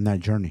going on that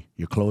journey?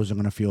 Your clothes are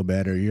going to feel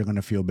better. You're going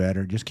to feel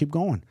better. Just keep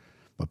going.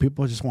 But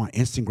people just want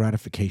instant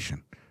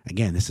gratification.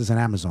 Again, this isn't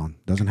Amazon.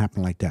 It doesn't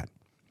happen like that.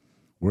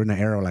 We're in an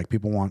era like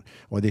people want,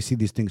 or they see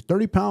these things,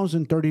 30 pounds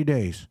in 30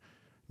 days.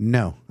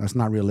 No, that's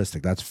not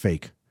realistic. That's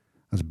fake.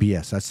 That's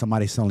BS. That's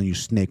somebody selling you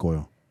snake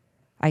oil.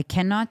 I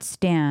cannot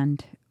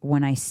stand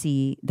when I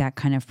see that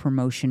kind of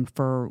promotion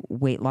for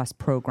weight loss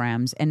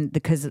programs. And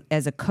because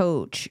as a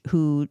coach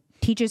who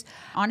teaches,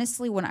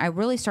 honestly, when I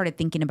really started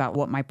thinking about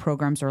what my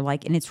programs are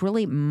like, and it's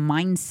really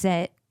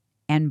mindset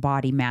and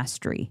body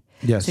mastery.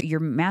 Yes. So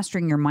you're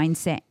mastering your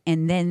mindset,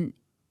 and then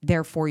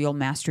therefore you'll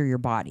master your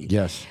body.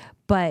 Yes.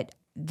 But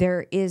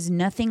there is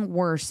nothing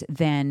worse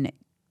than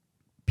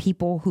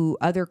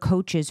other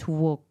coaches who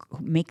will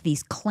make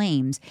these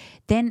claims.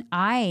 Then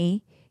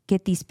I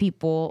get these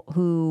people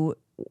who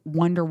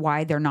wonder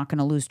why they're not going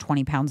to lose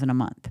 20 pounds in a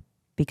month,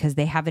 because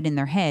they have it in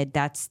their head.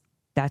 That's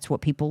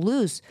what people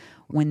lose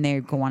when they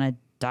go on a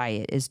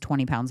diet, is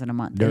 20 pounds in a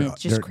month. And it's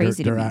just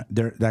crazy to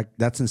me.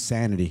 That's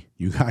insanity.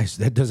 You guys,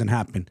 that doesn't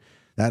happen.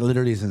 That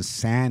literally is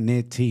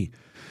insanity.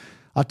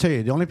 I'll tell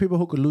you, the only people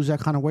who could lose that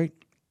kind of weight,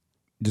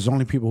 there's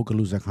only people who could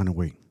lose that kind of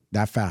weight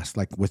that fast,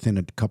 like within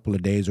a couple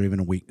of days or even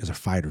a week, is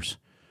fighters.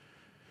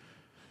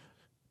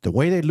 The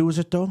way they lose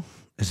it, though,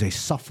 is they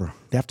suffer.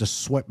 They have to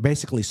sweat,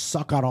 basically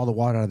suck out all the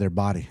water out of their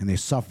body, and they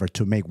suffer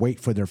to make weight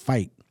for their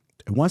fight.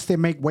 And once they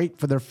make weight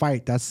for their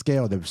fight, that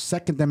scale, the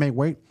second they make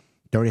weight,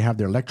 they already have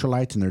their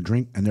electrolytes and their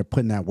drink, and they're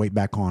putting that weight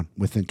back on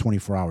within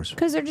 24 hours.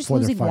 Because they're just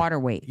losing water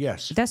weight.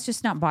 Yes. That's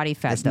just not body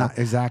fat, That's though. not,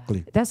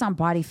 exactly. That's not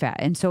body fat.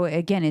 And so,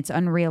 again, it's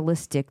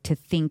unrealistic to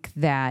think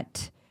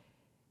that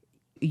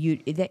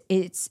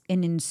it's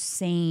an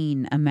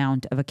insane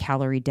amount of a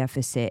calorie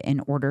deficit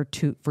in order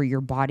for your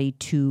body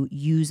to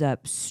use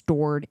up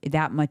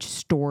that much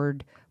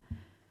stored.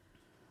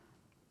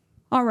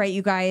 All right,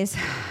 you guys,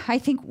 I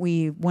think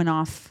we went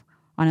off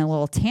on a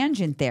little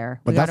tangent there.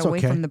 But we got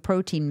away from the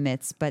protein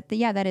myths, but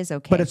that is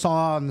okay. But it's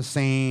all in the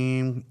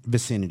same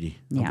vicinity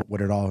of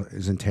what it all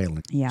is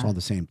entailing. Yeah. It's all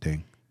the same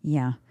thing.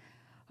 Yeah.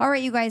 All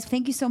right, you guys,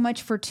 thank you so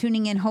much for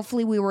tuning in.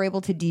 Hopefully we were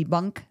able to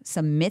debunk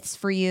some myths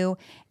for you.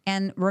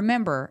 And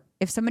remember,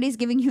 if somebody's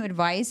giving you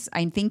advice,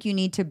 I think you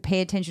need to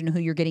pay attention to who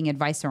you're getting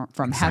advice from.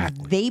 Exactly.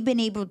 Have they been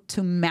able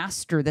to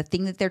master the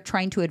thing that they're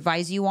trying to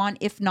advise you on?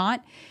 If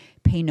not,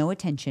 pay no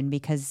attention,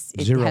 because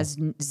it has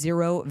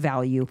zero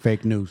value.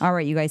 Fake news. All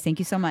right, you guys, thank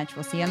you so much.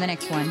 We'll see you on the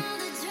next one.